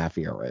 3.5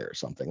 ERA or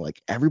something.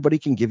 Like everybody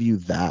can give you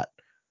that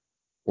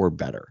or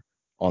better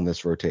on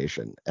this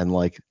rotation. And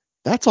like,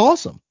 that's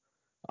awesome.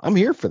 I'm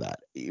here for that.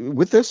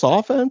 With this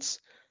offense,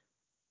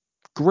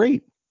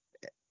 great.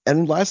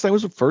 And last night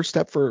was the first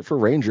step for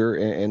Ranger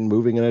and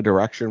moving in a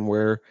direction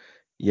where,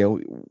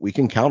 we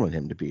can count on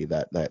him to be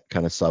that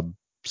kind of sub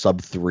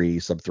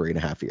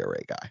 3.5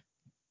 ERA guy.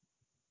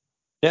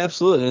 Yeah,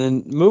 absolutely. And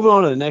then moving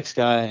on to the next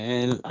guy,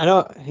 and I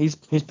know he's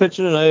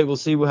pitching tonight. We'll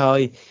see how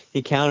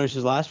he counters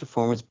his last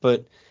performance.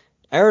 But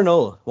Aaron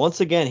Nola,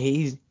 once again,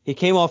 he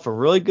came off a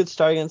really good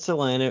start against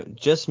Atlanta.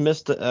 Just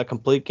missed a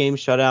complete game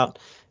shutout.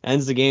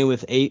 Ends the game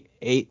with eight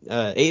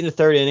and a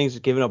third innings,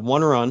 giving up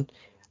 1 run.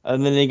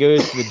 And then he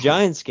goes to the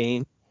Giants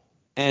game,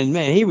 and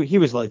man, he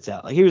was lights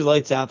out. Like he was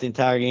lights out the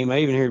entire game. I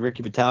even heard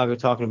Ricky Battaglia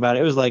talking about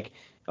it. It was like,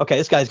 okay,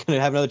 this guy's gonna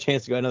have another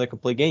chance to go another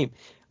complete game.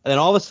 And then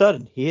all of a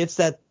sudden, he hits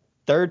that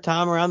third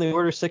time around the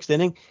order, 6th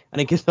inning, and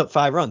he gives up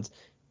 5 runs.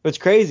 What's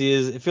crazy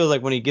is it feels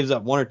like when he gives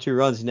up 1 or 2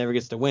 runs, he never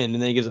gets to win,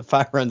 and then he gives up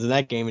 5 runs in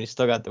that game, and he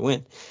still got the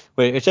win.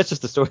 But that's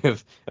just the story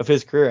of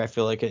his career. I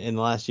feel like in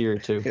the last year or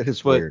two. It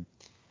is But weird.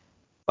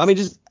 I mean,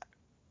 just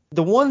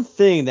the one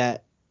thing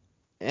that,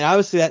 and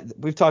obviously that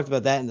we've talked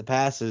about that in the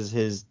past, is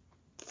his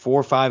 4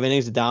 or 5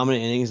 innings of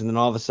dominant innings, and then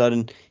all of a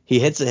sudden he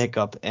hits a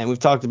hiccup. And we've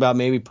talked about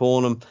maybe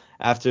pulling him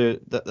after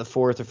the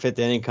 4th or 5th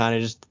inning, kind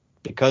of just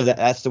because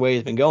that's the way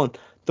he's been going.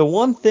 The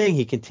one thing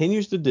he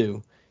continues to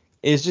do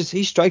is just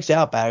he strikes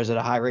out batters at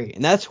a high rate,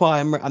 and that's why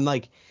I'm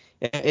like,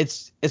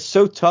 it's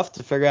so tough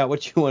to figure out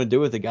what you want to do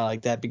with a guy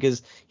like that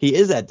because he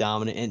is that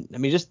dominant. And I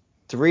mean, just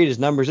to read his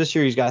numbers this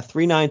year, he's got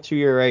 3.92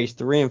 ERAs,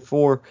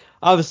 3-4.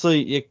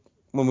 Obviously,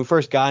 when we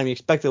first got him, you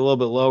expected a little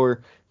bit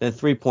lower than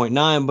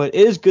 3.9, but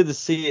it is good to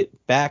see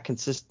it back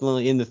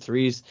consistently in the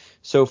threes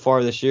so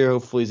far this year.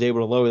 Hopefully, he's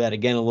able to lower that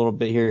again a little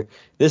bit here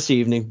this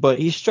evening. But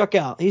he's striking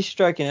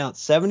out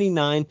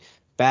 79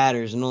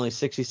 batters in only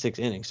 66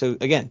 innings. So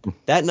again,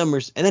 that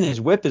number's, and then his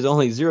whip is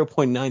only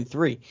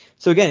 0.93.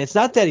 So again, it's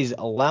not that he's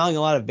allowing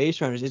a lot of base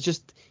runners. It's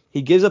just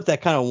he gives up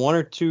that kind of 1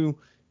 or 2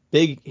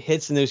 big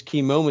hits in those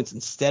key moments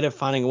instead of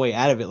finding a way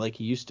out of it like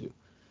he used to.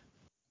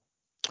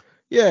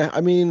 Yeah,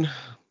 I mean,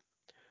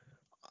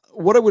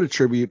 what I would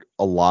attribute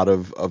a lot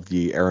of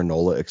the Aaron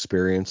Nola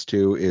experience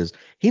to is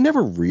he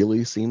never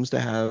really seems to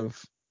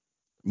have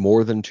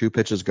more than 2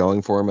 pitches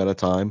going for him at a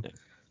time.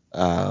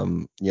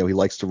 He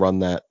likes to run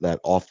that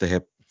off the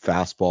hip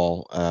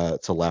fastball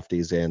to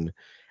lefties in,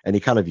 and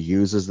he kind of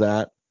uses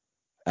that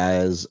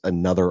as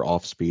another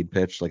off speed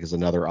pitch, like as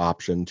another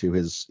option to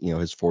his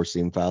four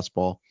seam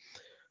fastball.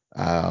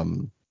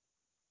 Um,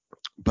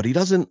 but he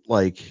doesn't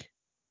like.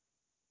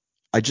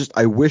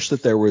 I wish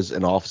that there was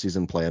an off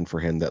season plan for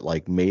him that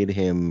like made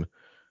him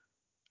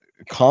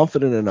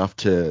confident enough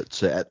to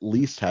at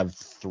least have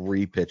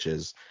 3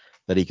 pitches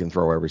that he can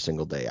throw every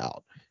single day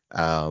out.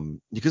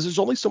 Because there's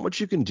only so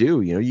much you can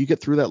do. You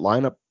get through that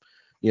lineup,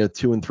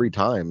 2 and 3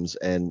 times,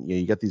 and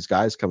you get these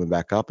guys coming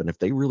back up, and if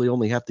they really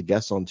only have to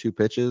guess on 2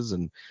 pitches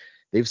and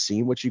they've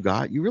seen what you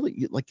got,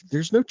 like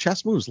there's no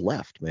chess moves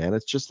left, man.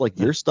 It's just like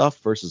your stuff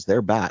versus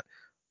their bat.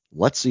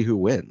 Let's see who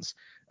wins.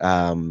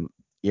 And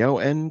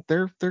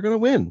they're gonna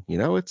win.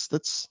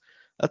 That's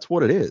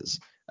what it is.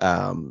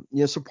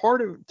 So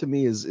part of to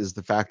me is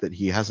the fact that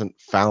he hasn't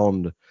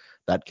found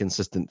that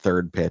consistent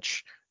third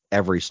pitch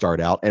every start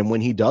out. And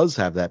when he does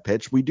have that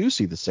pitch, we do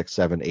see the 6,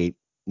 7, 8,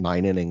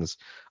 9 innings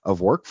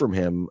of work from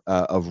him,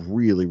 of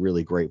really,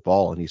 really great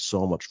ball. And he's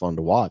so much fun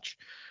to watch.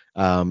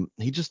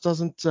 He just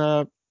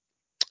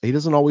he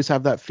doesn't always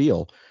have that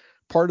feel.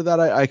 Part of that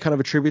I kind of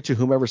attribute to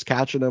whomever's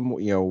catching him,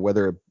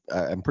 whether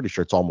I'm pretty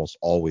sure it's almost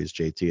always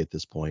JT at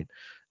this point.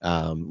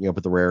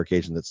 But the rare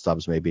occasion that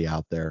Stubbs may be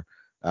out there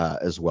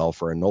as well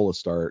for a Nola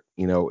start.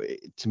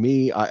 To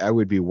me, I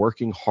would be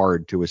working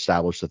hard to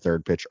establish the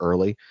third pitch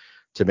early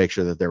to make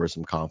sure that there was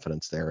some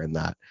confidence there in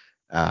that.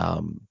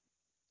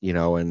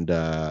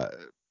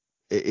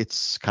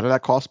 It's kind of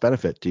that cost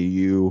benefit. Do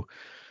you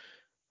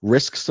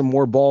risk some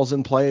more balls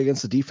in play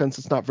against a defense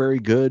that's not very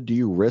good? Do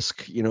you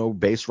risk,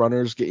 base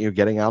runners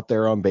getting out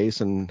there on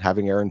base and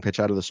having Aaron pitch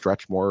out of the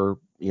stretch more,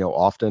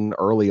 often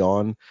early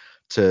on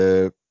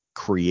to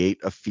create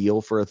a feel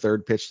for a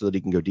third pitch so that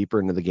he can go deeper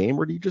into the game,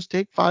 or do you just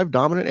take 5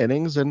 dominant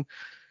innings, and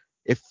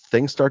if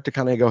things start to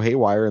kind of go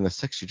haywire in the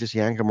sixth, you just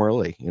yank them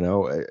early?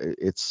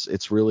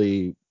 It's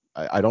really,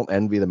 I don't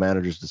envy the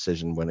manager's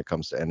decision when it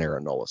comes to an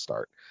Aaron Nola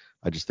start.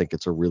 I just think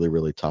it's a really,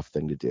 really tough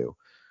thing to do.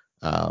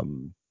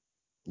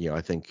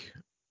 I think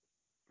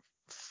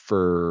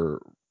for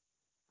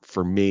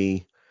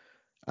me,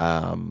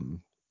 I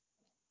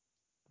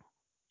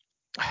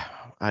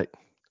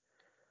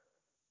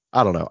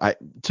I don't know.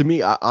 To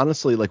me,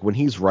 honestly, like when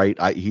he's right,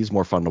 he's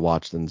more fun to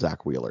watch than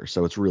Zach Wheeler,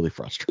 so it's really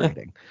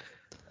frustrating.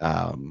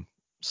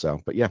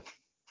 But yeah.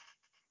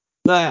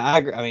 No, I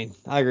agree. I mean,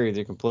 I agree with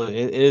you completely.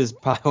 It is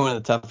probably one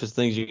of the toughest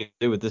things you can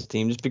do with this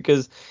team, just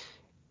because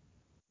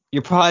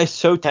you're probably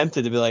so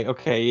tempted to be like,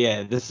 okay,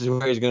 yeah, this is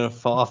where he's gonna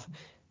fall off.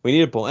 We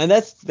need a pull, and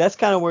that's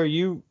kind of where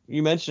you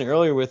mentioned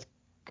earlier with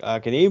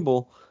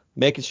Knebel,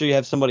 making sure you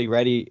have somebody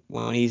ready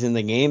when he's in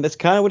the game. That's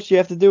kind of what you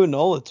have to do with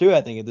Nola too. I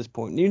think at this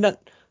point, you don't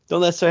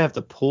necessarily have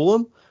to pull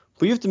him,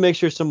 but you have to make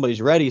sure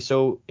somebody's ready.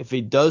 So if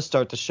he does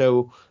start to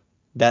show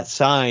that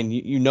sign,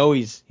 you know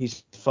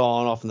he's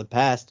fallen off in the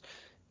past.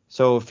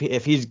 So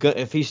if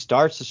he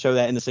starts to show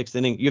that in the sixth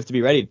inning, you have to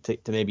be ready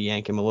to maybe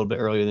yank him a little bit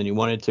earlier than you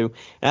wanted to.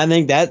 And I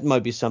think that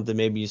might be something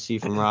maybe you see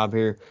from Rob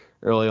here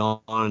early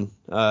on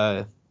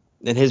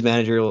in his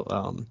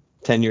managerial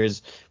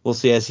tenures. We'll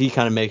see as he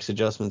kind of makes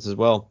adjustments as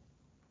well.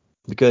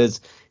 Because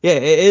yeah,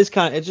 it is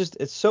kind of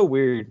it's so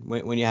weird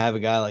when you have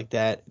a guy like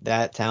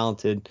that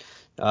talented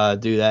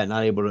do that,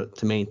 not able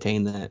to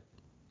maintain that.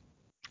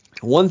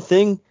 One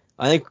thing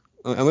I think,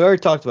 and we already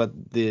talked about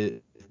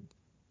the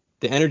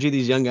energy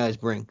these young guys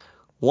bring.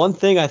 One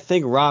thing I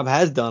think Rob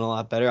has done a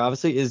lot better,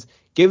 obviously, is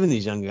giving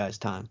these young guys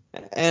time.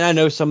 And I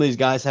know some of these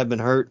guys have been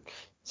hurt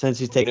since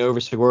he's taken over.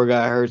 Segura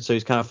got hurt, so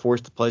he's kind of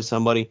forced to play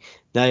somebody.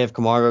 Now you have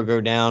Camargo go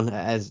down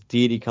as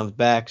Didi comes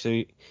back, so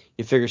you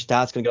figure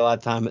Stott's going to get a lot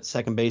of time at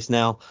second base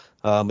now,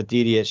 with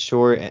Didi at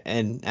short,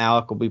 and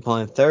Alec will be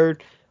playing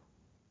third.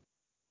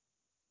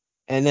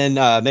 And then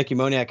Mickey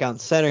Moniak out in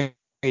center.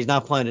 He's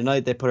not playing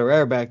tonight. They put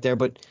Herrera back there,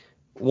 but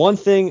one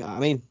thing, I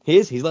mean,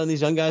 he's letting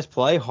these young guys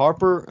play.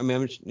 Harper, I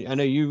mean, I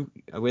know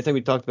I think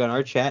we talked about in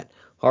our chat.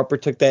 Harper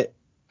took that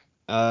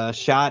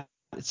shot.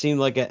 It seemed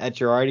like at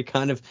Girardi,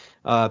 kind of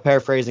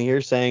paraphrasing here,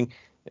 saying,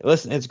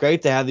 "Listen, it's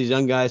great to have these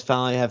young guys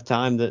finally have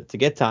time to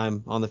get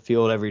time on the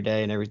field every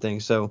day and everything."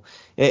 So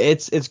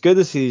it's good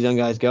to see these young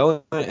guys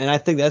go, and I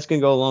think that's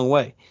going to go a long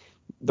way.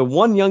 The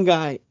one young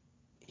guy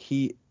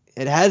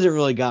it hasn't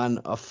really gotten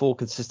a full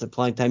consistent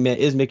playing time yet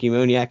is Mickey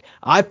Moniak.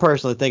 I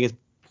personally think it's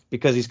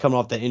because he's coming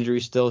off that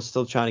injury, still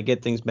trying to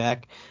get things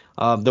back.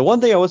 The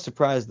one thing I was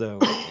surprised though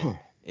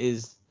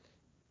is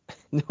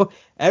no,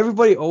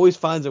 everybody always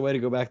finds a way to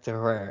go back to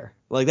Herrera.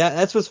 Like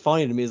that's what's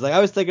funny to me. Is like I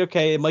was thinking,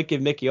 okay, it might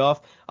give Mickey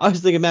off. I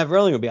was thinking Matt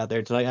Verlander would be out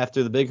there tonight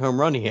after the big home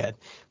run he had.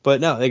 But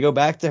no, they go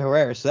back to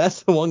Herrera. So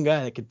that's the one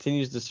guy that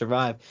continues to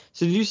survive.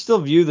 So do you still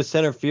view the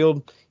center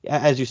field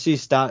as you see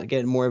Stott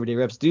getting more everyday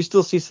reps? Do you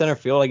still see center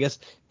field, I guess,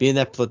 being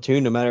that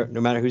platoon no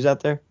matter who's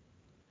out there?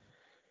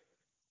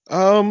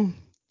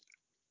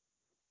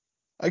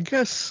 I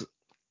guess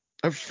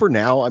for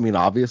now, I mean,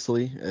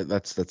 obviously,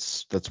 that's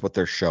what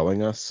they're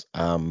showing us.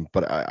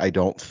 But I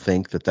don't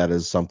think that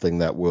is something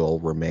that will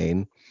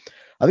remain.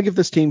 I think if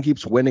this team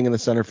keeps winning and the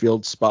center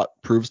field spot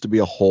proves to be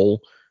a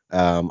hole,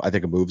 I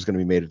think a move's going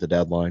to be made at the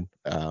deadline,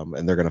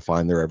 and they're going to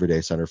find their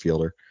everyday center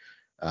fielder.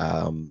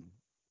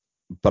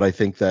 But I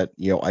think that,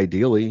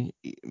 ideally,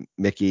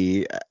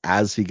 Mickey,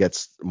 as he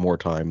gets more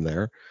time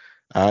there,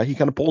 he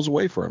kind of pulls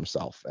away for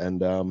himself,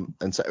 and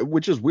so,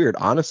 which is weird,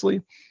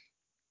 honestly.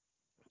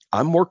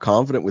 I'm more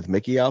confident with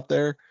Mickey out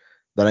there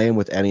than I am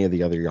with any of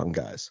the other young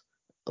guys,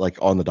 like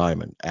on the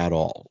diamond at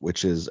all.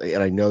 Which is,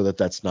 and I know that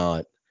that's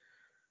not,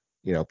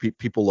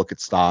 people look at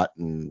Stott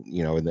and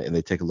and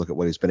they take a look at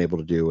what he's been able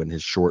to do in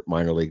his short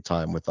minor league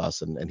time with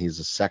us, and he's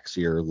a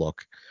sexier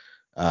look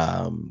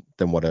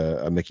than what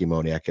a Mickey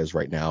Moniak is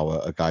right now,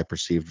 a guy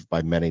perceived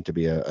by many to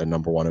be a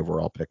number one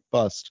overall pick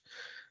bust.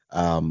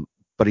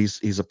 But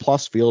he's a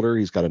plus fielder.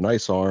 He's got a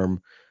nice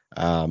arm.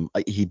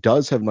 He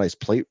does have nice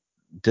plate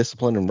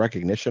discipline and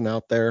recognition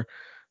out there.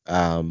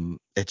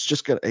 It's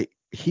just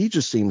he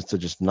just seems to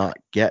just not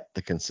get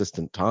the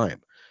consistent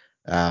time.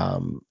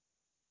 And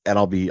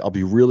I'll be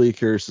really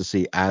curious to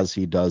see, as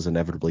he does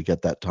inevitably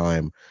get that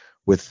time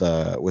with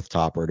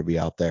Topper to be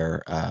out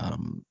there,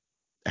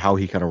 how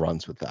he kind of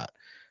runs with that.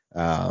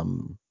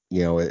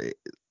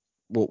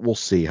 We'll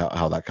see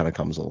how that kind of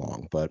comes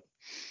along. But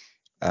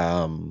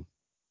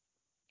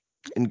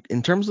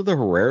in terms of the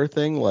Herrera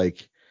thing,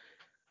 like,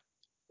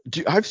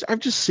 I've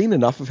just seen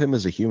enough of him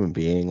as a human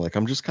being. Like,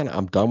 I'm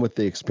done with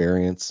the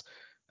experience.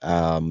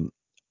 That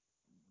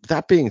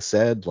being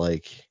said,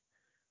 like,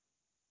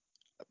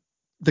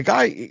 the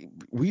guy,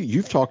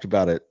 you've talked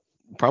about it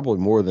probably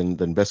more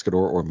than Biscuit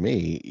or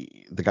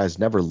me. The guy's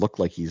never looked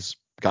like he's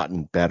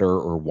gotten better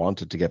or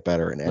wanted to get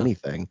better in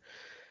anything.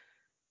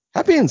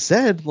 That being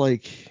said,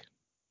 like,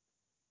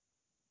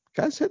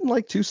 guy's hitting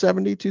like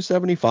 270,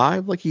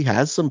 275. Like, he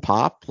has some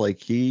pop.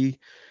 Like,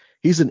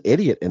 he's an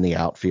idiot in the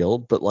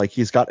outfield, but like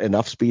he's got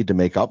enough speed to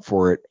make up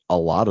for it a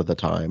lot of the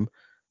time.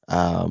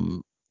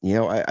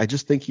 I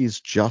just think he's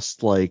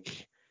just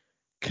like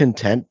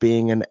content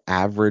being an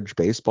average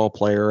baseball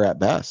player at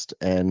best.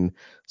 And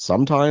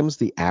sometimes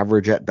the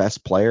average at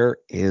best player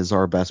is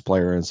our best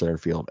player in center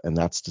field, and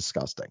that's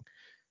disgusting.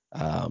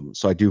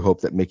 So I do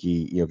hope that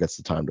Mickey, gets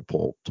the time to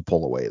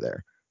pull away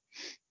there.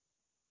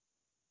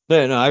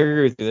 Yeah, no, I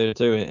agree with you there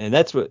too, and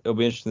that's what it'll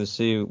be interesting to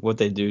see what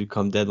they do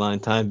come deadline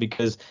time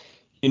because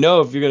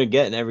if you're gonna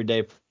get an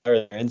everyday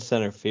player in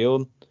center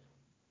field,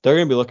 they're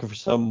going to be looking for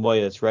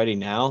somebody that's ready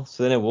now.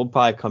 So then it will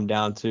probably come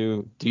down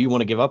to, do you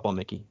want to give up on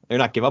Mickey? Or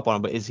not give up on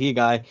him, but is he a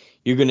guy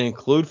you're going to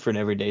include for an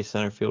everyday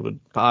center field?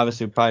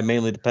 Obviously, probably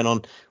mainly depend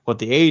on what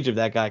the age of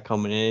that guy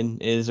coming in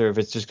is, or if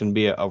it's just going to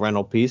be a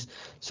rental piece.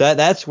 So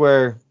that's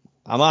where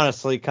I'm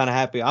honestly kind of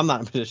happy. I'm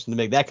not in a position to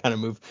make that kind of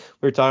move.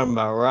 We were talking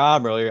about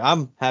Rob earlier.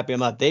 I'm happy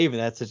I'm not Dave in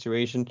that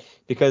situation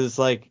because it's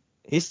like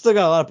he's still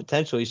got a lot of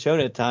potential. He's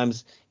shown it at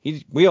times.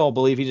 We all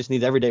believe he just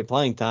needs everyday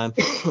playing time.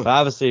 But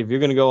obviously, if you're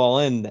going to go all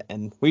in,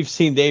 and we've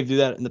seen Dave do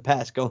that in the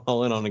past, going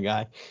all in on a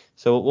guy.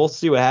 So we'll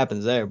see what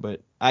happens there.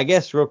 But I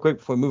guess real quick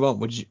before we move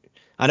on,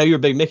 I know you're a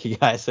big Mickey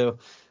guy, so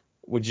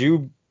would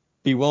you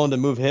be willing to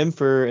move him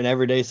for an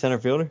everyday center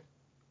fielder?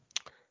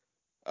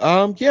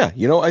 Yeah,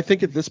 I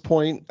think at this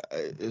point,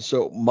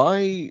 so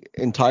my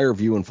entire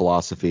view and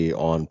philosophy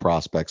on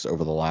prospects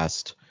over the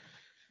last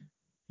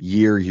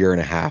year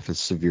and a half has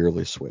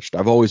severely switched.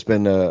 I've always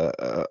been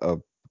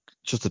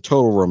just a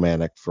total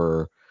romantic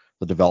for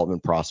the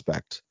development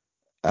prospect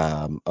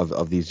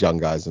of these young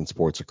guys in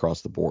sports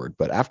across the board.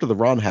 But after the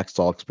Ron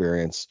Hextall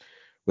experience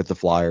with the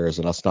Flyers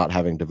and us not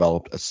having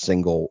developed a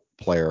single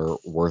player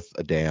worth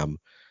a damn,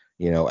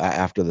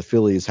 after the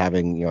Phillies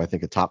having, I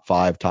think a top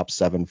 5, top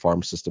 7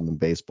 farm system in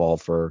baseball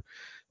for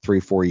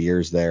 3-4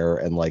 years there.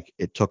 And like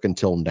it took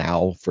until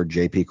now for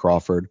JP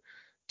Crawford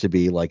to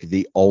be like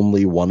the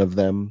only one of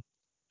them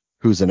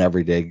who's an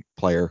everyday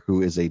player,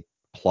 who is a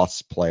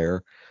plus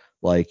player.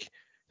 Like,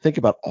 think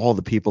about all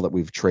the people that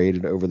we've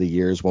traded over the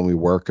years when we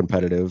were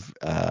competitive,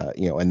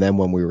 and then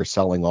when we were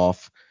selling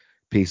off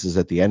pieces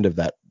at the end of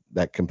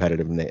that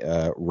competitive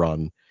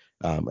run,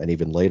 and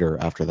even later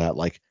after that,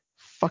 like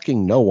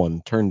fucking no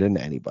one turned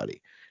into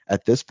anybody.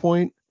 At this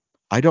point,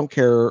 I don't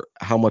care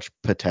how much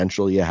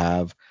potential you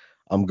have.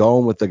 I'm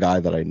going with the guy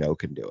that I know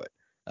can do it.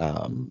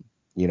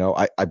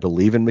 I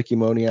believe in Mickey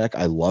Moniak.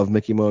 I love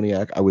Mickey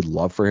Moniak. I would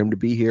love for him to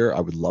be here. I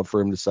would love for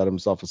him to set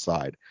himself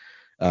aside,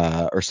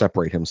 or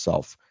separate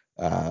himself,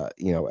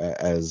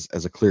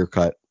 as a clear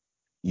cut,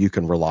 you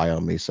can rely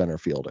on me center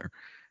fielder.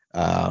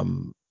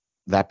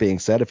 That being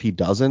said, if he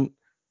doesn't,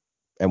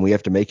 and we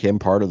have to make him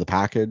part of the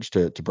package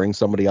to bring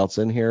somebody else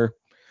in here,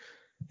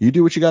 you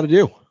do what you got to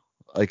do.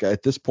 Like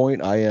at this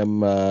point, I am,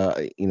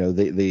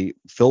 the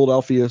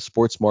Philadelphia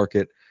sports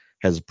market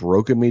has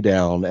broken me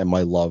down, and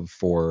my love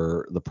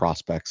for the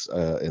prospects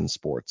in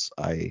sports.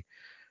 I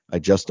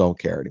just don't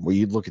care anymore.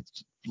 You look at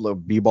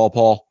B-ball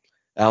Paul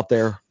out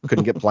there,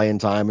 couldn't get playing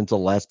time until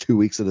the last 2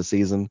 weeks of the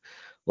season.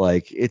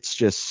 Like it's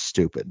just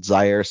stupid.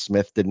 Zaire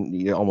Smith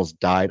didn't, almost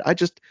died. I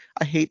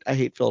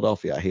hate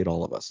Philadelphia. I hate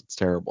all of us. It's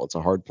terrible. It's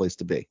a hard place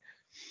to be.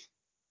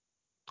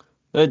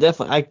 No,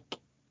 definitely.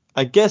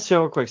 I guess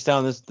real quick, stay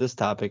on this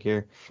topic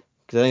here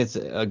because I think it's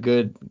a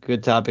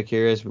good topic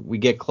here as we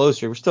get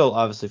closer. We're still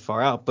obviously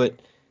far out, but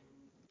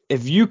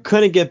if you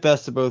couldn't get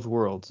best of both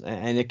worlds,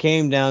 and it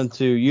came down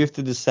to you have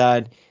to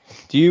decide,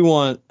 do you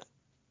want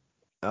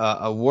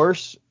a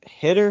worse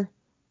hitter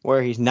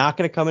where he's not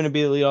going to come in and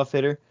be the leadoff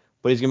hitter,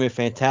 but he's going to be a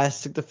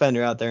fantastic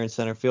defender out there in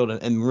center field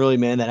and really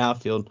man that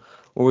outfield,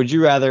 or would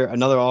you rather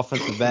another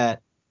offensive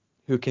bat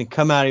who can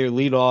come out of your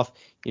leadoff,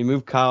 you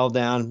move Kyle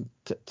down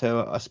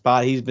to a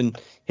spot he's been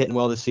hitting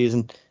well this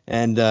season,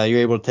 and you're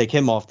able to take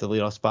him off the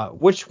leadoff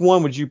spot? Which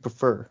one would you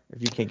prefer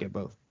if you can't get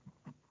both?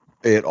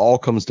 It all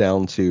comes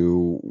down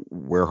to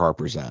where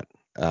Harper's at.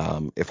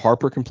 If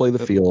Harper can play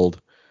the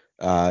field,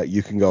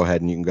 you can go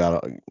ahead and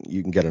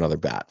you can get another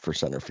bat for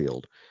center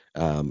field.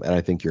 And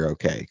I think you're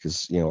okay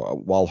because,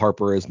 while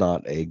Harper is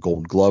not a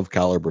Gold Glove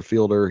caliber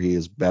fielder, he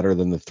is better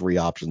than the 3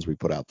 options we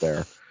put out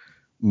there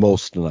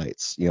most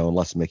nights,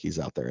 unless Mickey's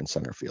out there in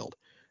center field.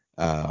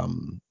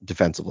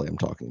 Defensively, I'm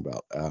talking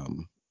about.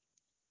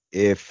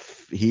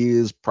 If he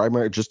is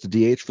primary just a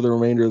DH for the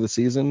remainder of the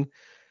season,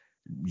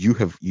 you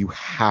have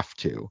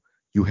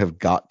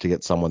got to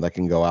get someone that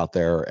can go out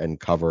there and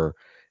cover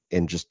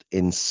in just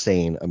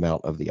insane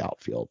amount of the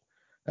outfield.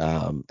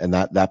 And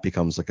that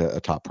becomes like a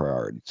top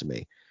priority to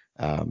me.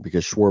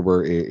 Because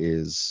Schwarber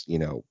is,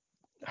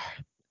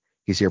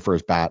 he's here for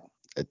his bat.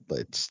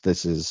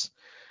 It's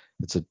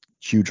a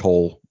huge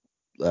hole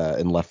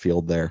in left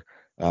field there,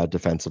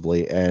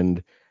 defensively.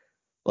 And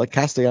like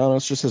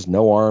Castellanos just has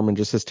no arm and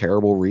just has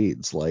terrible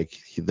reads. Like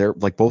they're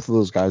like both of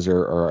those guys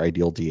are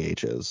ideal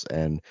DHs,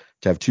 and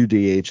to have 2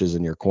 DHs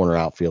in your corner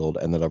outfield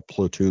and then a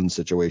platoon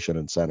situation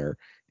in center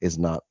is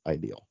not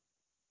ideal.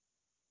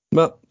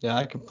 Well, yeah,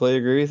 I completely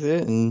agree with you,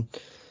 and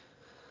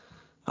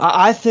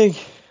I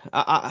think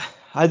I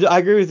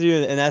agree with you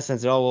in that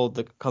sense. It all will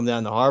come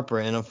down to Harper,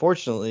 and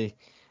unfortunately,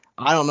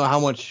 I don't know how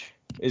much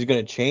is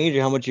going to change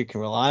or how much you can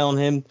rely on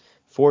him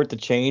for it to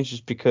change,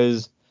 just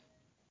because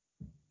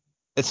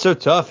it's so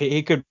tough.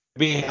 He could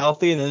be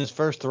healthy and then his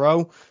first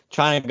throw,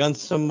 trying to gun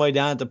somebody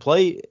down at the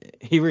plate,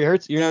 he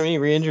re-hurts, you know what I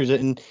mean? Re-injures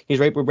it, and he's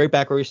right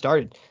back where he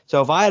started.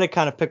 So if I had to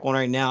kind of pick one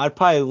right now, I'd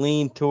probably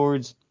lean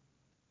towards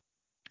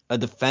a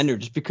defender,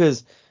 just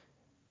because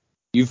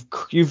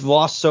you've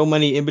lost so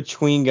many in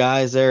between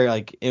guys there.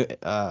 Like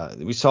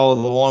we saw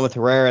the one with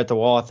Herrera at the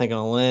wall, I think in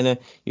Atlanta.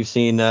 You've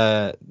seen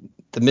the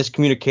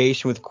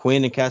miscommunication with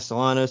Quinn and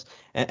Castellanos,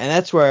 and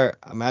that's where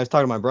I was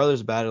talking to my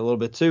brothers about it a little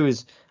bit too.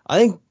 Is I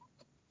think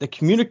the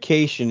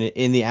communication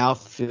in the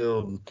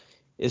outfield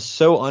is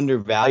so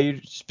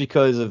undervalued, just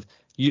because of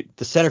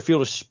the center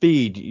fielder's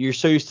speed. You're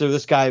so used to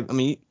this guy. I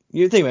mean,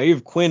 you think about it, you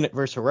have Quinn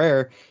versus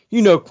Herrera.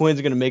 You know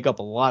Quinn's going to make up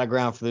a lot of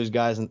ground for those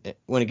guys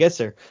when it gets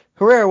there.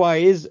 Herrera, while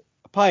he is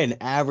probably an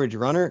average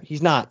runner,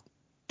 he's not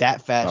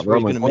that fast Not where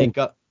he's Roman going to Quinn. make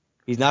up.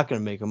 He's not going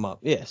to make them up.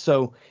 Yeah,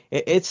 so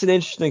it's an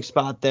interesting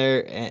spot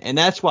there, and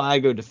that's why I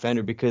go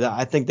defender, because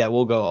I think that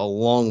will go a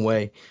long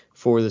way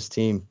for this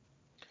team.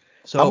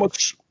 How So,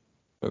 much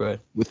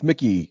okay. with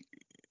Mickey?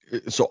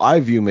 So I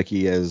view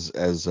Mickey as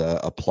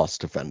a plus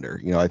defender.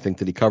 I think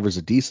that he covers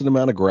a decent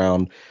amount of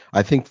ground.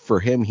 I think for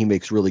him, he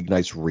makes really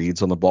nice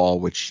reads on the ball,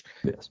 which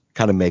Yes.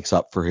 kind of makes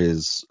up for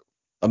his.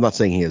 I'm not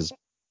saying he has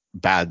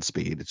bad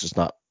speed. It's just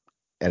not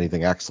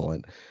anything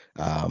excellent.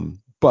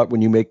 But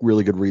when you make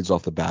really good reads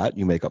off the bat,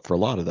 you make up for a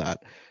lot of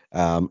that.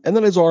 And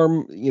then his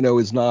arm,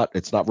 is not.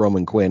 It's not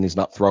Roman Quinn. He's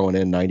not throwing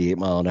in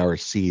 98-mile-an-hour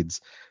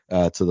seeds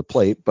to the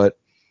plate, but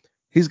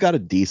he's got a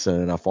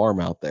decent enough arm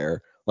out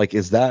there. Like,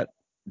 is that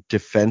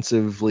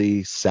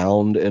defensively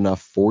sound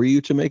enough for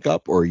you to make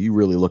up, or are you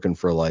really looking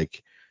for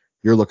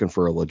you're looking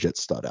for a legit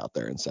stud out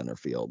there in center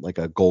field, like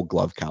a Gold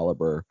Glove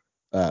caliber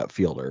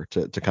fielder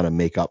to kind of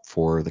make up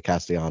for the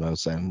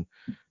Castellanos and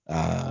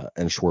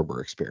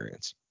Schwarber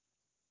experience?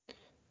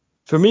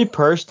 For me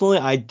personally,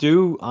 I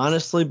do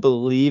honestly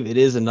believe it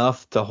is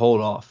enough to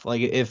hold off.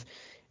 Like, if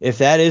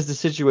that is the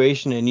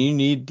situation and you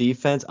need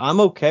defense,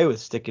 I'm okay with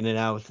sticking it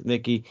out with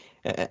Mickey,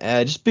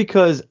 just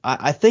because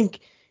I think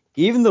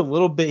even the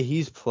little bit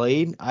he's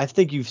played, I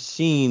think you've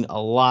seen a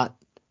lot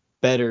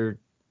better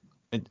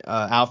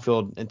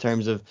outfield in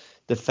terms of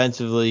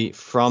defensively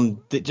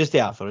from just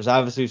the outfielders.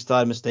 Obviously, we've still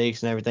had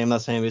mistakes and everything. I'm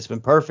not saying it's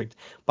been perfect,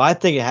 but I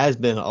think it has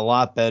been a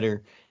lot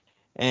better.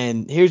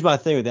 And here's my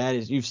thing with that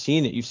is you've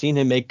seen it. You've seen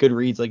him make good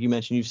reads, like you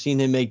mentioned. You've seen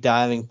him make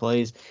diving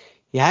plays.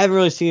 You haven't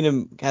really seen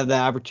him have the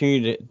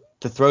opportunity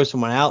to throw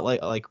someone out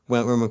like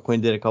Roman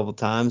Quinn did a couple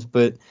times.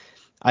 But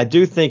I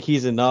do think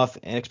he's enough,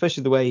 and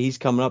especially the way he's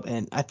coming up.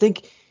 And I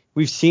think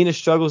we've seen his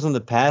struggles in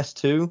the past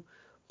too,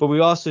 but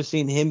we've also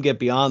seen him get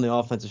beyond the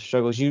offensive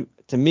struggles.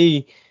 To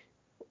me,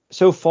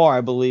 so far,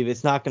 I believe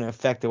it's not going to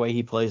affect the way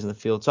he plays in the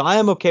field. So I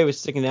am okay with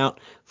sticking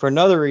out. For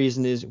another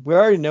reason is we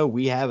already know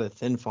we have a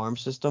thin farm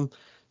system.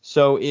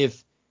 So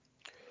if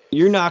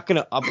you're not going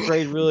to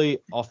upgrade really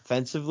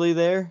offensively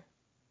there,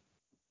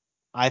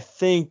 I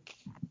think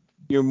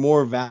you're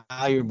more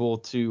valuable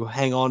to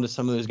hang on to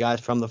some of those guys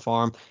from the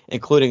farm,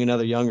 including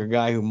another younger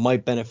guy who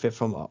might benefit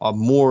from a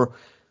more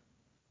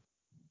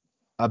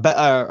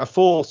a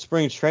full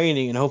spring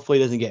training, and hopefully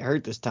he doesn't get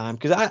hurt this time,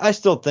 because I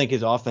still think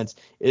his offense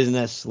isn't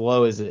as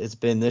slow as it's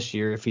been this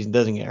year if he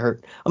doesn't get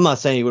hurt. I'm not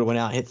saying he would have went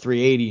out and hit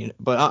 380,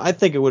 but I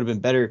think it would have been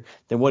better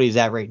than what he's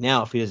at right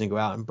now if he doesn't go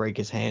out and break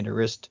his hand or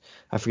wrist.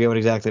 I forget what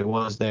exactly it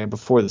was there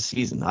before the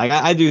season.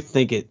 I do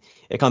think it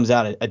comes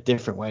out a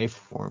different way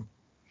for him.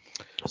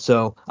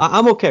 So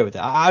I'm okay with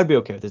that. I'd be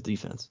okay with his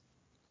defense.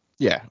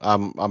 Yeah,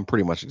 I'm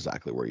pretty much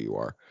exactly where you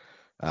are.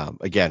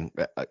 Again,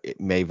 it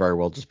may very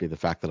well just be the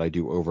fact that I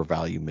do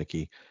overvalue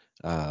Mickey.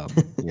 I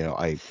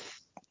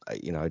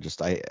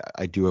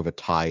do have a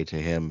tie to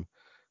him.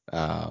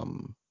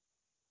 Um,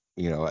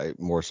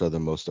 more so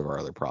than most of our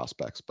other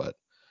prospects, but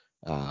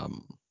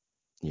um,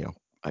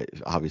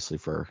 obviously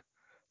for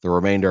the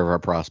remainder of our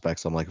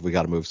prospects, I'm like, if we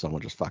got to move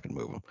someone, just fucking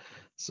move them.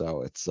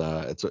 So it's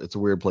a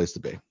weird place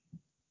to be.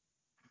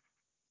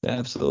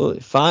 Absolutely.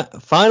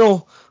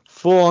 Final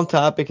full-on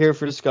topic here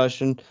for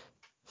discussion.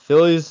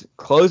 Phillies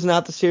closing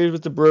out the series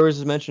with the Brewers,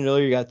 as mentioned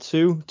earlier. You got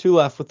two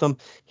left with them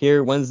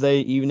here Wednesday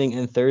evening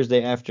and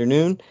Thursday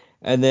afternoon,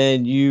 and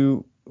then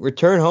you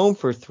return home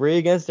for three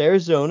against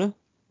Arizona,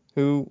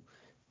 who's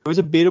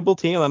a beatable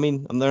team. I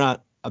mean, they're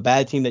not a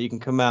bad team that you can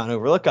come out and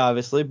overlook,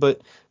 obviously,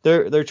 but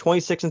they're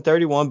 26 and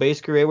 31,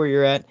 basically right where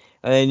you're at,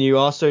 and then you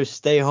also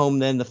stay home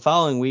then the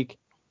following week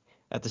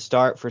at the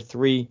start for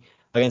three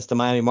against the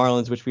Miami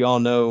Marlins, which we all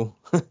know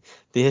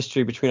the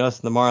history between us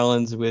and the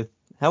Marlins with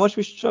how much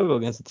we struggle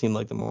against a team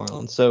like the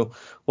Marlins. So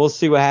we'll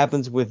see what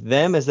happens with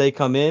them as they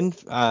come in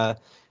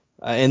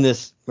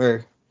this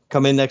or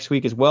come in next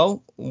week as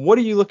well. What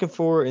are you looking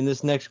for in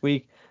this next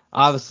week?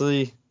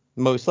 Obviously,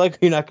 most likely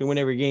you're not going to win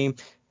every game,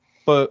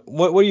 but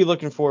what are you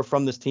looking for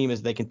from this team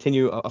as they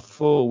continue a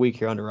full week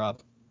here under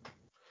Rob?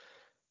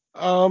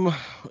 Yeah,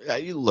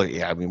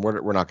 I mean,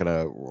 we're not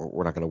gonna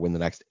win the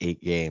next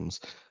 8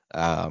 games, in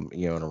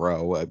a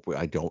row.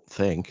 I don't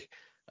think.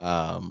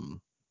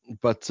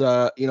 But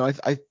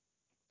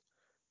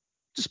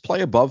just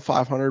play above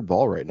 500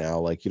 ball right now.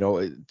 Like,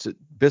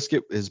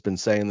 Biscuit has been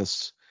saying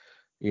this,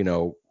 you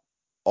know,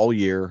 all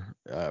year,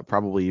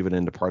 probably even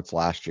into parts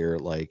last year.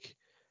 Like,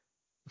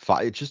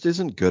 it just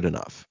isn't good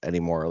enough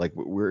anymore. Like,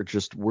 we're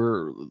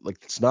like,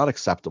 it's not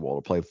acceptable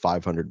to play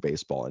 500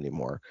 baseball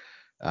anymore.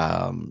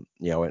 And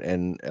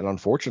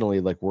unfortunately,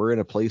 like, we're in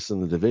a place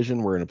in the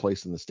division, we're in a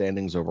place in the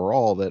standings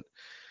overall that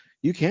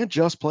you can't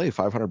just play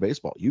 500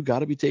 baseball. You got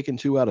to be taking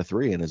 2 out of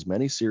 3 in as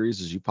many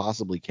series as you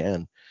possibly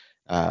can.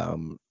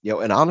 And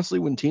honestly,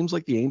 when teams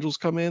like the Angels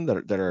come in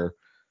that are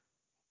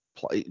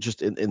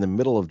just in the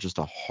middle of just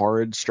a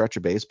hard stretch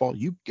of baseball,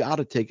 you got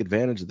to take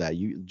advantage of that.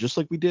 You just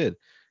like we did,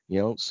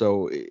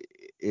 So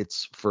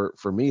it's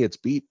for me, it's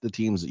beat the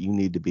teams that you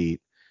need to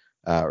beat,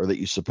 or that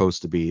you're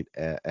supposed to beat,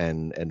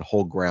 and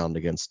hold ground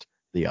against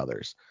the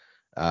others.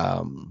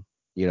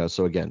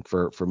 So again,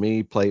 for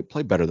me, play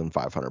better than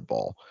 500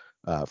 ball,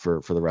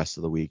 for the rest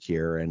of the week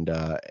here,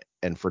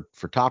 and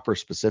for Topper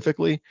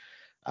specifically.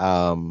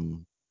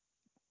 um,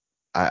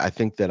 I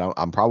think that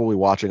I'm probably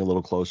watching a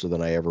little closer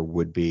than I ever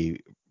would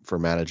be for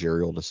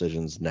managerial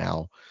decisions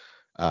now,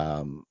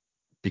 um,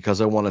 because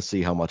I want to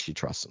see how much he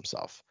trusts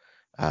himself.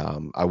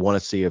 I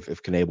want to see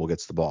if Knable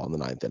gets the ball in the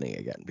ninth inning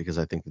again, because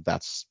I think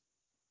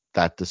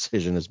that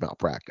decision is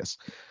malpractice.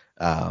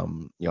 I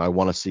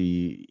want to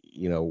see,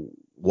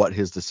 what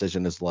his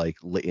decision is like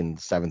in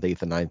seventh,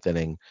 eighth, and ninth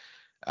inning,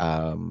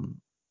 um,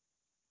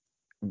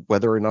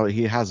 whether or not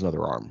he has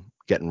another arm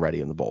getting ready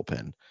in the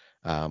bullpen.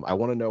 I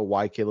want to know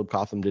why Caleb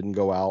Cotham didn't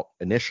go out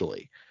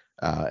initially,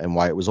 and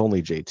why it was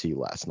only JT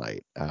last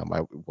night.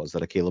 Was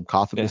that a Caleb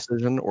Cotham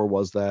decision, or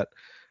was that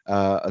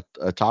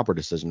a Topper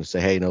decision to say,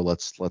 hey, no,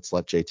 let's let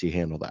JT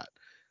handle that?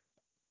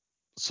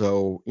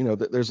 So,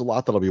 there's a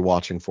lot that I'll be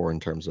watching for in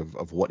terms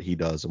of what he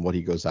does and what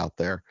he goes out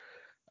there,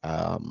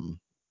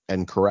 um,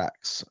 and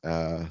corrects.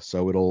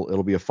 So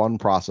it'll be a fun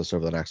process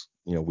over the next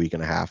week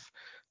and a half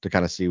to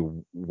kind of see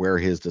where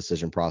his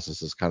decision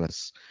processes kind of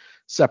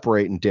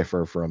separate and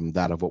differ from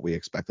that of what we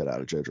expected out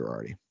of Joe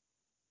Girardi.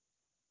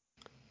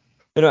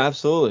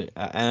 Absolutely,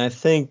 and I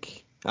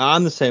think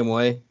I'm the same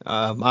way.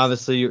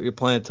 Obviously, you're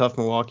playing a tough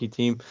Milwaukee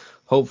team.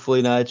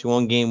 Hopefully, now that you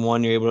won Game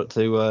 1, you're able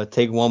to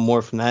take one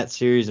more from that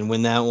series and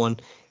win that one.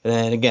 And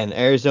then again,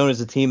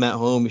 Arizona's a team at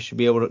home. You should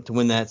be able to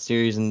win that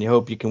series, and you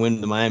hope you can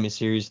win the Miami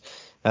series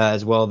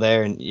as well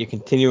there, and you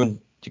continue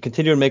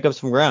to make up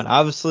some ground.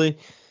 Obviously,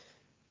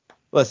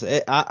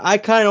 listen, I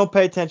kind of don't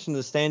pay attention to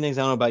the standings.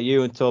 I don't know about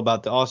you until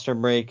about the All-Star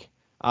break.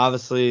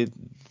 Obviously,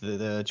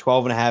 the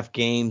 12 and a half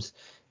games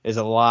is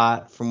a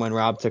lot from when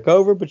Rob took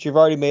over, but you've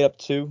already made up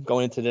 2.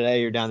 Going into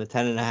today, you're down to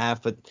 10 and a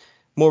half. But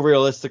more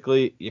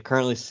realistically, you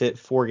currently sit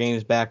 4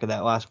 games back of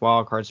that last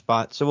wild card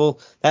spot. So,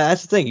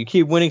 that's the thing. You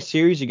keep winning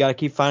series. You got to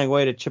keep finding a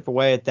way to chip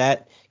away at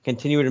that,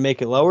 continue to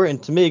make it lower.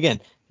 And to me, again,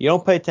 you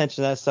don't pay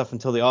attention to that stuff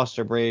until the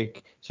All-Star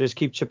break. So just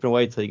keep chipping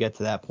away until you get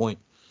to that point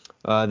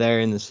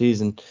there in the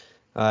season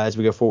as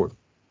we go forward.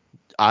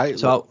 Go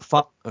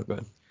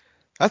ahead.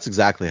 That's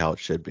exactly how it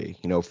should be.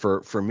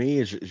 For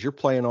me, as you're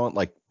playing on,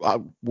 like,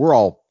 we're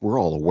all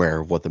aware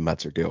of what the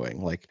Mets are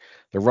doing. Like,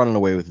 they're running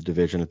away with the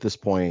division at this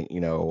point.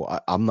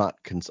 I'm not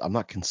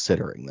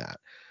considering that.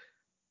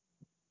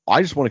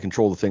 I just want to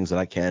control the things that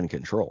I can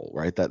control,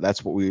 right?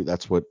 That's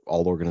what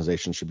all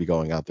organizations should be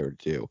going out there to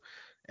do.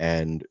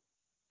 And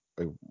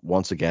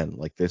once again,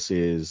 like, this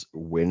is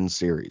win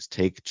series,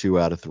 take 2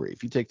 out of 3.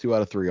 If you take 2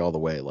 out of 3 all the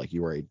way, like,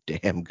 you are a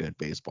damn good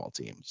baseball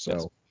team. So.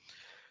 Yes.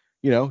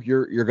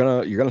 You're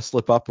gonna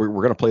slip up.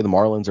 We're gonna play the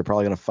Marlins. They're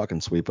probably gonna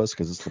fucking sweep us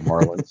because it's the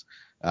Marlins.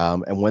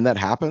 And when that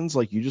happens,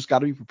 like, you just got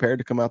to be prepared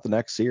to come out the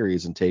next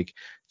series and take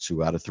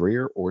 2 out of 3,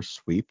 or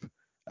sweep,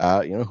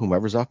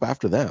 whomever's up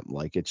after them.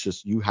 Like, it's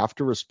just, you have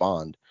to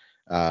respond,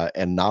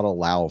 and not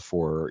allow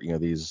for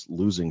these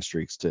losing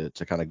streaks to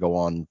kind of go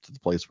on to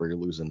the place where you're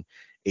losing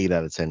 8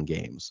 out of 10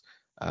 games.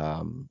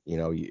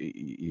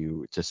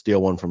 You to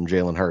steal one from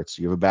Jalen Hurts.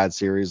 You have a bad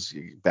series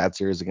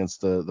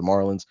against the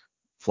Marlins.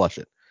 Flush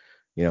it.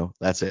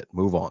 That's it.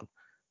 Move on.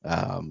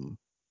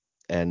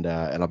 And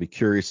I'll be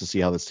curious to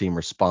see how this team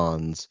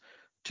responds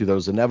to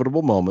those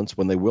inevitable moments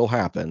when they will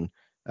happen,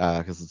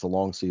 because it's a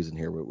long season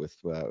here with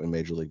in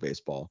Major League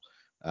Baseball,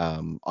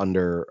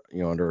 under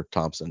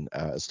Thompson,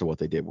 as to what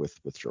they did with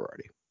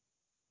Girardi.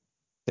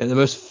 Yeah, the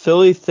most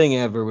Philly thing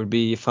ever would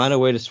be you find a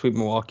way to sweep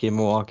Milwaukee and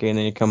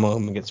then you come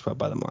home and get swept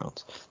by the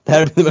Marlins. That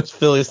would be the most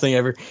Philliest thing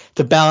ever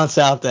to balance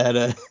out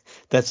that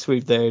that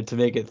sweep there, to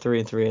make it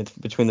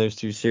 3-3 between those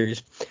 2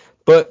 series.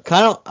 But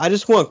I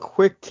just want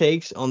quick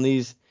takes on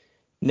these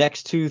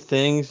next 2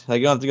 things. Like,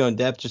 you don't have to go in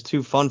depth. Just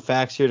 2 fun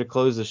facts here to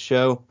close the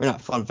show. Or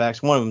not fun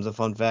facts. One of them is a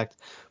fun fact.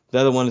 The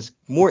other one is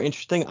more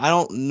interesting. I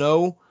don't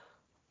know.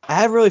 I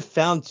haven't really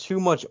found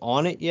too much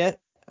on it yet.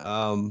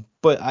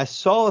 But I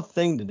saw a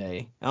thing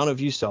today. I don't know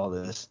if you saw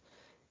this.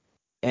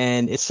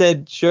 And it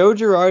said Joe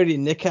Girardi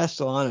and Nick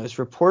Castellanos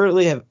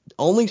reportedly have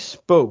only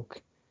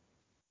spoke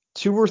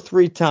 2 or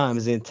 3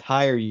 times the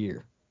entire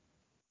year.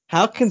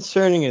 How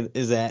concerning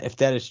is that, if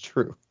that is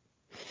true?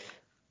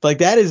 Like,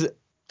 that is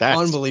That's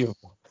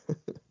unbelievable.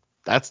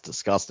 that's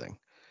disgusting.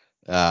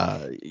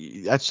 Uh,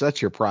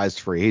 that's your prized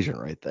free agent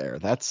right there.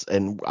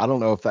 And I don't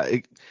know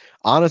if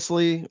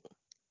honestly,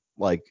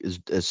 like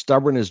as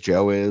stubborn as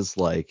Joe is,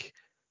 like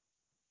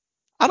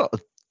I don't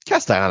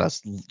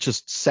Castellanos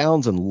just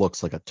sounds and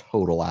looks like a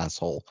total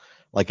asshole,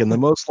 like in the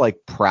most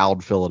like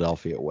proud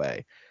Philadelphia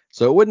way.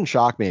 So it wouldn't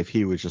shock me if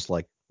he was just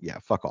like, yeah,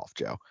 fuck off,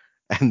 Joe,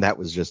 and that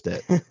was just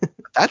it.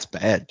 That's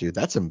bad, dude.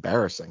 That's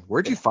embarrassing.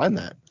 Where'd you find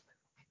that?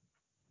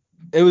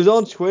 It was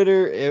on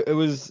Twitter. It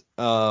was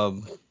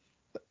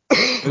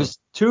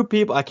two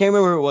people. I can't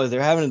remember who it was. They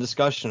were having a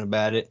discussion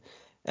about it.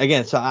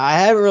 Again, so I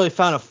haven't really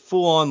found a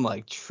full-on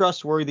like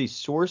trustworthy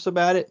source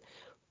about it.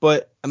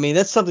 But I mean,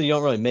 that's something you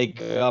don't really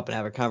make up and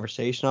have a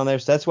conversation on there.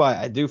 So that's why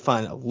I do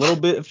find a little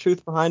bit of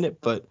truth behind it.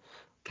 But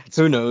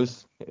who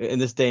knows? In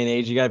this day and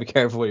age, you gotta be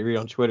careful what you read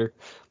on Twitter.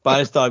 But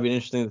I just thought it'd be an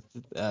interesting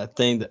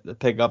thing to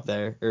pick up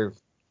there or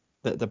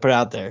to put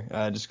out there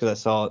just because I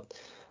saw it.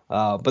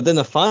 But then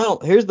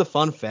here's the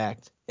fun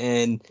fact,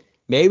 and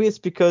maybe it's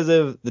because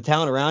of the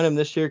talent around him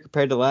this year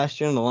compared to last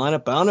year in the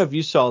lineup. But I don't know if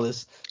you saw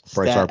this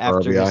Bryce stat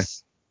Harper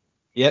RBI.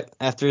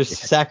 after his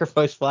Yeah.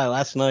 sacrifice fly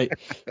last night.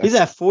 He's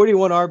at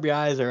 41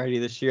 RBIs already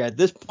this year. At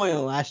this point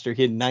in last year,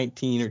 he had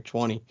 19 or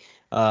 20,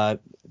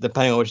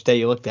 depending on which day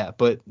you looked at.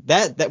 But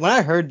that when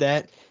I heard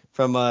that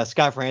from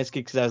Scott Fransky,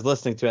 because I was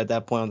listening to it at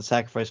that point on the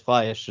sacrifice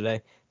fly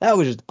yesterday, that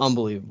was just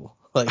unbelievable.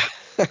 Like,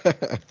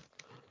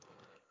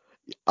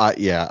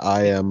 Yeah,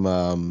 I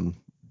am.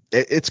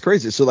 It's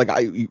crazy. So like,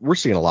 we're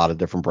seeing a lot of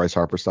different Bryce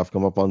Harper stuff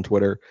come up on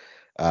Twitter.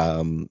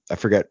 I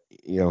forget,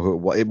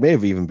 it may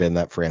have even been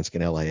that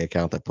Franskin LA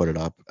account that put it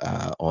up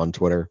on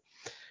Twitter.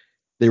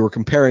 They were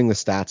comparing the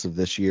stats of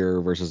this year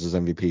versus his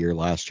MVP year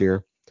last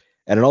year,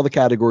 and in all the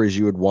categories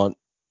you would want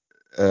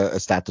a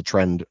stat to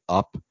trend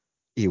up,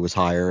 he was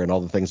higher, and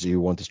all the things that you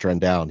want to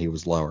trend down, he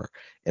was lower.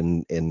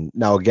 And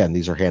now again,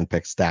 these are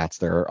handpicked stats.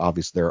 There are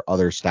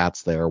other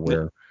stats there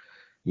where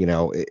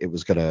it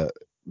was going to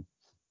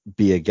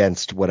be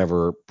against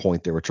whatever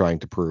point they were trying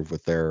to prove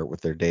with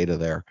their data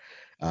there.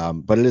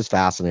 But it is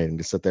fascinating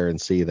to sit there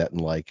and see that in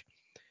like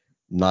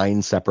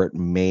 9 separate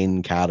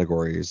main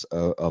categories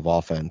of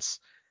offense,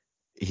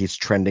 he's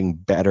trending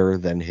better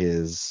than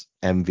his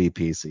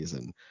MVP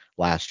season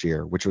last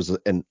year, which was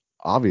an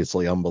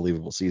obviously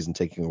unbelievable season,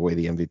 taking away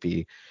the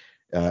MVP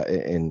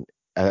and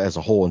as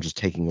a whole, and just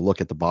taking a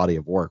look at the body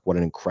of work. What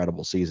an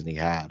incredible season he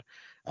had.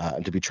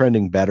 And to be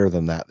trending better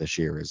than that this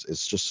year is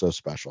just so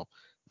special.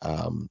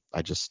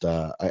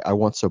 I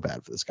want so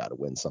bad for this guy to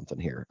win something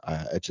here.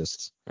 It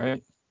just,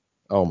 right.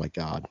 oh my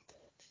God,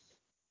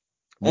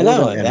 And more not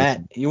than only that,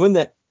 anything. you win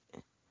that.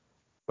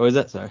 What was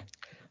that? Sorry.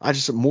 I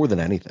just more than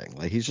anything,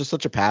 like he's just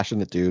such a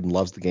passionate dude and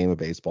loves the game of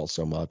baseball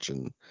so much.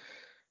 And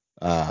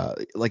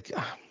like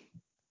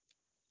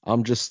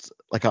I'm just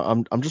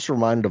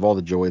reminded of all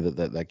the joy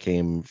that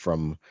came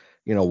from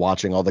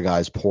watching all the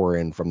guys pour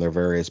in from their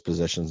various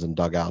positions and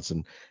dugouts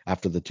and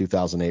after the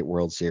 2008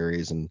 World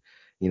Series. And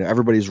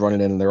everybody's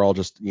running in and they're all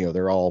just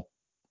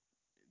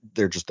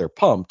they're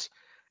pumped.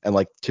 And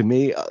like to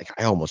me, like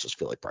I almost just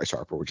feel like Bryce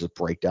Harper would just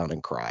break down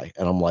and cry,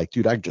 and I'm like,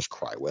 dude, I'd just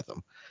cry with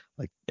him.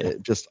 Like Yeah.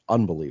 just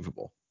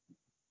unbelievable.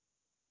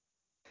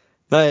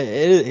 But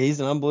he's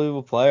an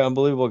unbelievable player,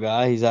 unbelievable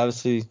guy. He's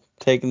obviously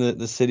taken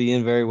the city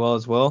in very well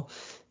as well.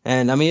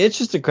 And I mean, it's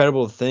just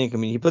incredible to think. I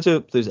mean, he puts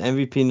up those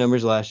MVP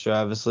numbers last year,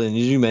 obviously, and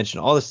as you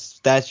mentioned, all the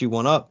stats you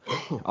won up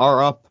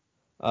are up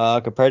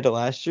compared to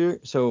last year.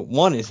 So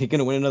one, is he going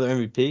to win another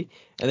MVP?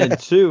 And then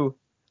two,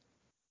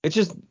 it's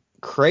just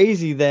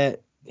crazy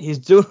that he's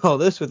doing all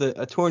this with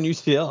a torn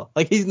UCL.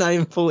 Like he's not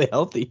even fully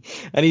healthy,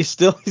 and he's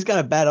got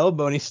a bad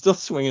elbow, and he's still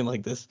swinging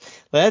like this.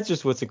 Like, that's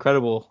just what's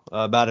incredible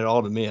about it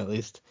all to me, at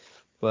least.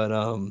 But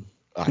I,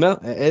 no,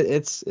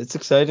 it's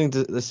exciting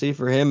to see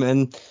for him,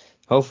 and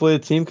hopefully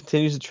the team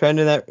continues to trend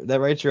in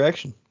that right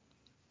direction.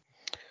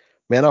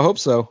 Man, I hope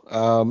so.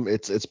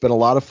 It's been a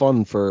lot of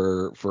fun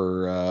for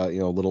a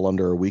little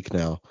under a week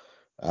now.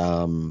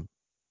 Um,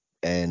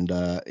 and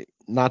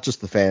not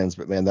just the fans,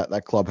 but man,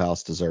 that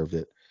clubhouse deserved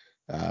it.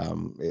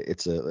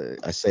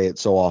 I say it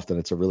so often,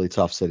 it's a really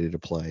tough city to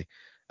play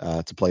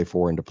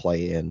for and to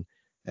play in,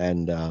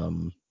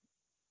 and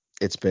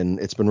it's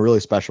been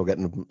really special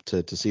getting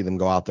to see them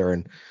go out there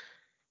and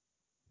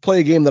play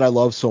a game that I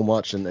love so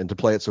much, and to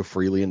play it so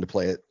freely and to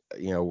play it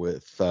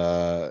with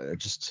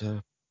just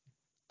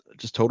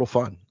total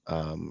fun.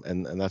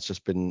 And that's it's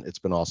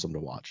been awesome to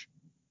watch.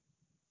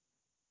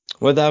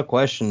 Without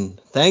question.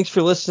 Thanks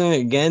for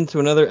listening again to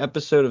another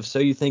episode of So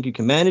You Think You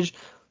Can Manage.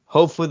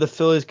 Hopefully the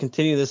Phillies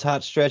continue this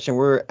hot stretch, and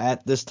we're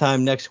at this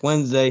time next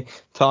Wednesday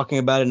talking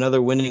about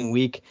another winning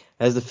week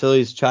as the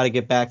Phillies try to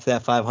get back to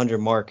that 500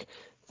 mark.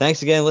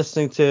 Thanks again for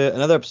listening to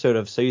another episode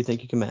of So You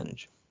Think You Can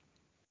Manage.